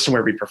rehearsed and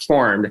where we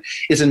performed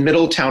is in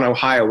Middletown,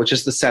 Ohio, which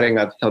is the setting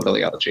of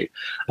Hillbilly Elegy.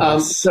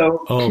 Yes.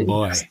 Oh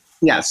boy.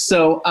 Yes.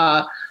 So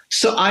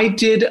I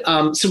did,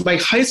 so my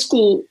high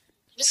school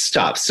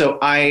stuff. So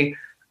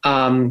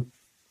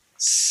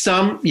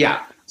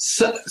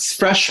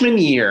freshman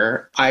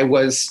year, I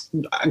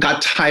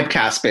got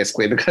typecast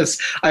basically because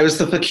I was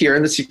the fakir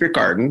in The Secret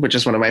Garden, which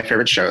is one of my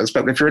favorite shows.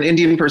 But if you're an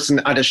Indian person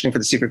auditioning for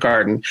The Secret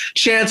Garden,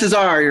 chances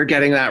are you're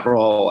getting that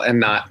role and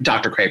not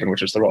Dr. Craven,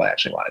 which was the role I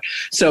actually wanted.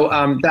 So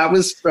that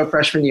was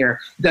freshman year.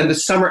 Then the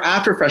summer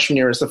after freshman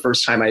year was the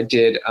first time I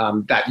did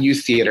that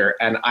youth theater,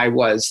 and I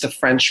was the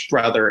French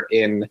brother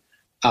in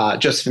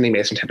Josephine Lee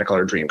Mason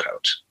Technicolor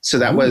Dreamcoat. So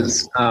that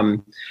was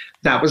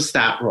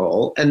that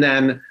role. And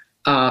then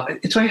I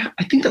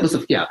think that was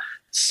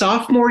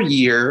sophomore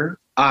year.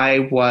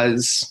 I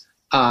was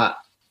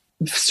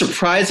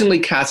surprisingly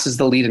cast as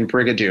the lead in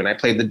Brigadoon. I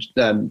played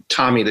the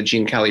Tommy, the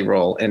Gene Kelly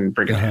role in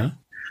Brigadoon.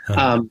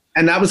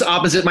 And that was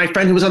opposite my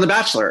friend who was on The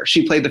Bachelor.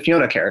 She played the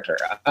Fiona character.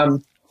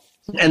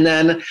 And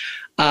then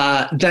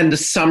the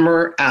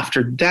summer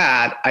after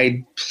that,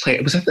 I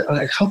played.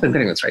 I hope I'm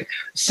getting this right.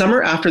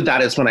 Summer after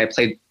that is when I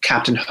played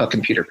Captain Hook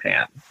in Peter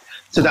Pan.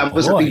 So that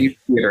was at the youth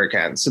theater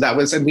again. So that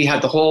was, and we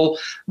had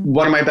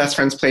one of my best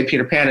friends played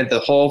Peter Pan, and the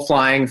whole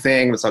flying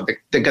thing was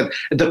like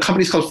the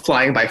company's called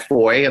Flying by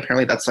Foy.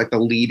 Apparently, that's like the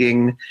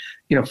leading,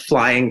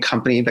 flying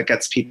company that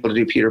gets people to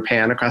do Peter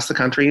Pan across the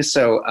country.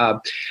 So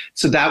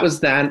that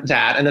was that,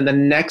 and then the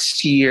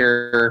next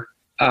year,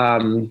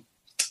 I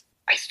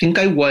think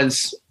I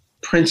was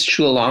Prince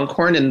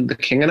Chulalongkorn in The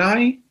King and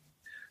I,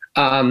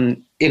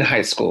 in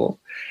high school,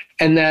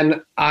 and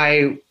then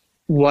I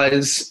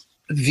was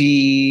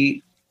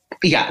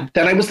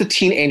then I was the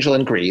teen angel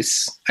in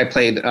Grease. I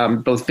played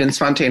both Vince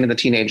Fontaine and the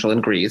teen angel in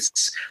Grease.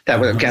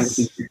 That was again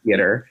the youth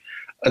theater,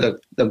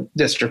 the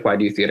district-wide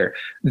youth theater.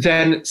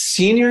 Then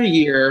senior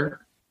year,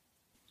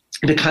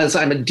 because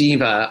I'm a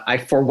diva, I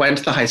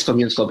forwent the High School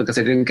Musical because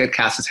I didn't get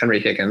cast as Henry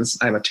Higgins.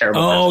 I'm a terrible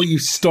person. You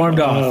stormed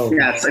off.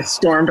 Yes, I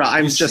stormed off.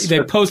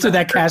 They posted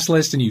that cast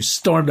list and you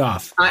stormed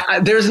off.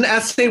 There's an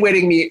essay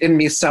waiting in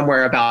me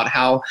somewhere about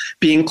how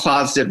being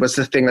closeted was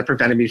the thing that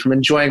prevented me from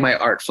enjoying my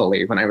art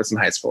fully when I was in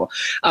high school.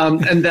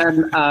 And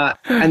then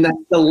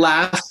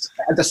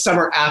the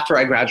summer after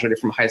I graduated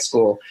from high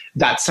school,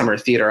 that summer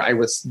theater, I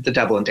was the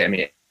Devil and Damn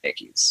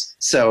Yankees.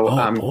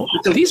 So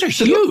these are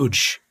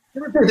huge.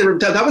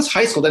 That was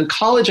high school. Then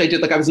college, I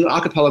was in an a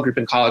cappella group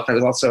in college. I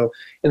was also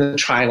in the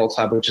Triangle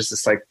Club, which is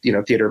this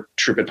theater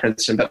troupe at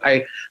Princeton. But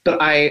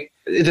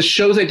the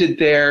shows I did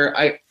there,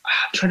 I'm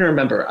trying to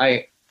remember.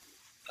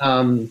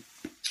 The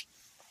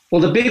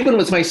big one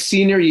was my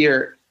senior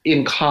year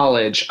in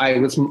college. I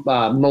was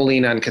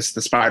Molina in Kiss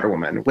the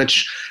Spider-Woman,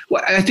 which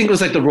I think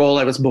was like the role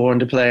I was born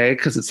to play,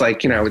 because it's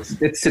like,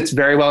 it sits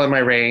very well in my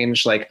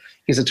range. Like,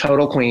 he's a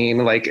total queen.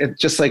 Like,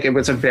 it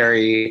was a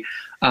very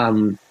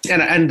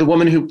and the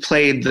woman who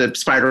played the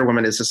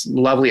Spider-Woman is this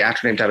lovely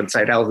actor named Devon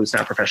Seidel, who's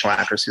now a professional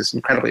actress, who's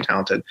incredibly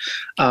talented.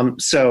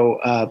 So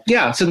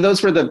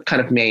those were the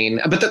kind of main.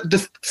 But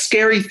the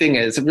scary thing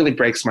is, it really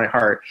breaks my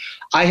heart,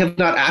 I have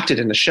not acted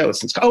in a show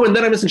since. And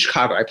then I was in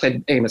Chicago. I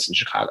played Amos in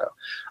Chicago.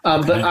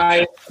 But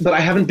I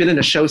haven't been in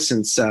a show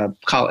since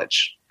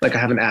college. Like, I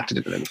haven't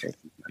acted in anything.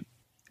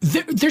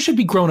 There should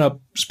be grown-up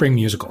spring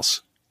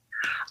musicals.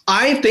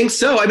 I think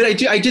so. I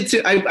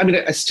mean,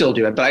 I still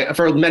do it, but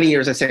for many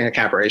years I sang a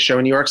cabaret show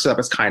in New York, so that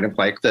was kind of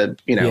like the,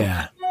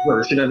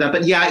 version of that.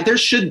 But yeah, there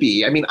should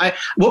be. I mean,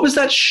 what was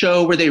that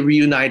show where they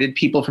reunited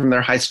people from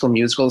their high school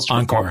musicals?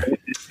 Encore.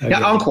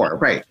 Yeah, Encore,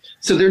 right.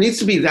 So there needs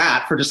to be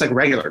that for just like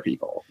regular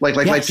people, like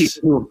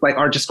people who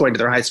aren't just going to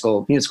their high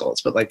school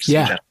musicals, but like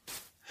Yeah.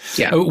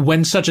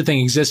 When such a thing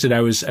existed, I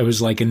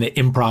was like in the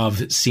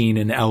improv scene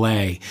in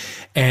LA,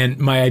 and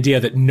my idea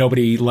that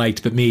nobody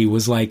liked but me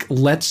was like,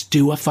 let's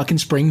do a fucking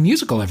spring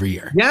musical every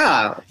year.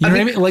 Yeah. You know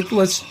what I mean? Like,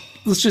 let's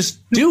just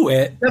do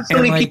it. There's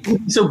so many people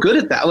who are so good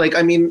at that. Like,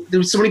 I mean,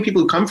 there's so many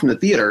people who come from the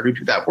theater who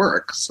do that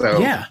work. So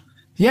yeah.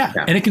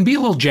 And it can be a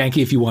little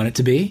janky if you want it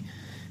to be.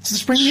 It's the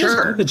spring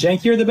musical. The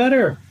jankier, the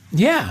better.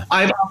 Yeah.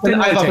 I've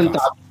often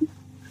thought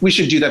we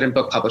should do that in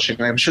book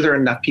publishing. I'm sure there are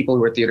enough people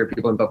who are theater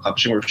people in book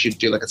publishing where we should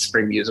do like a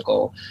spring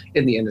musical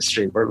in the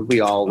industry where we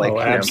all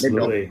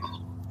absolutely.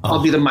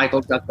 I'll be the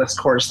Michael Douglas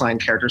chorus line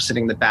character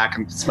sitting in the back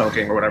and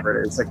smoking or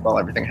whatever it is, like while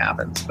everything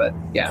happens. But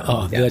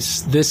yeah.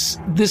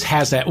 This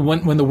has that.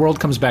 When the world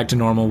comes back to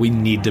normal, we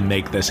need to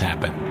make this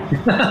happen.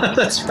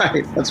 That's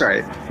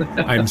right.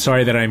 I'm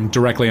sorry that I'm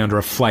directly under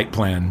a flight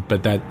plan,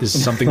 but that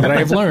is something that I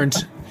have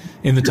learned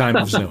in the time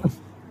of Zoom.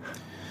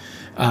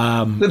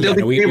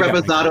 There'll be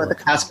Reposado at the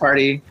cast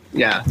party.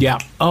 Yeah. Yeah.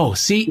 Oh,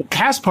 see,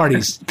 cast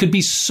parties could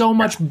be so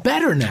much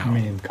better now.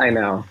 I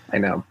know.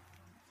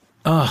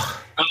 Yeah.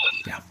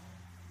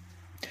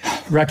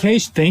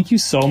 Rakesh, thank you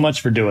so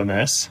much for doing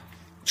this.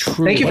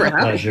 Truly, thank you for having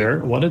me.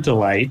 Pleasure. What a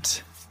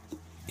delight.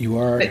 You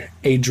are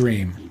a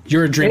dream.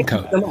 You're a dream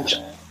coat. So much.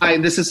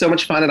 This is so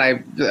much fun, and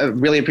I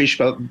really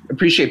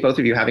appreciate both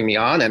of you having me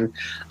on. And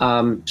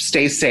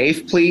stay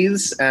safe,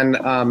 please. And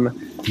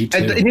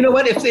you know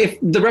what?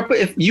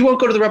 If you won't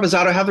go to the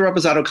Reposado, have the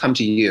Reposado come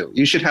to you.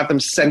 You should have them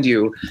send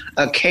you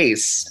a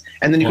case,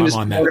 and then you can just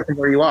order from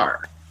where you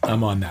are.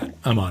 I'm on that.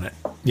 I'm on it.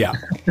 Yeah.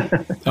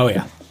 Oh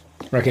yeah.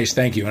 Rakesh,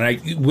 thank you.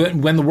 And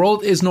when the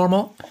world is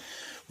normal,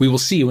 we will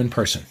see you in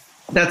person.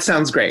 That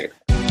sounds great.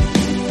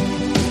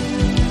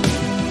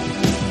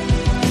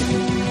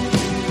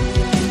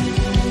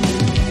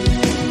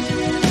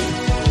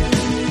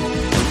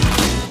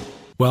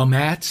 Well,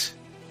 Matt,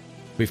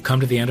 we've come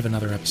to the end of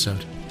another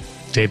episode.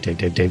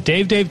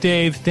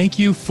 Dave, thank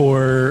you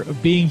for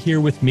being here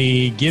with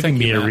me, giving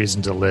me a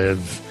reason to live.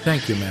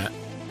 Thank you, Matt.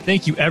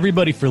 Thank you,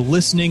 everybody, for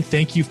listening.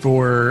 Thank you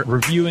for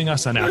reviewing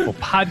us on Apple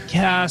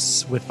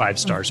Podcasts with 5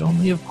 stars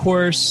only, of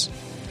course.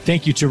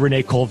 Thank you to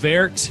Renee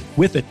Colvert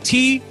with a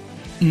T.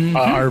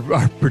 Our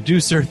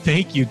producer,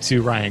 thank you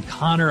to Ryan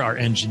Connor, our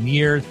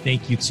engineer.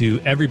 Thank you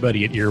to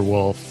everybody at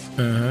Earwolf.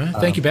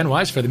 Thank you, Ben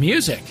Wise, for the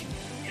music.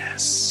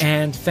 Yes.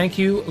 And thank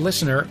you,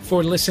 listener,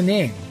 for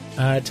listening.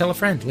 Tell a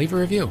friend, leave a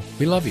review.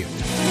 We love you.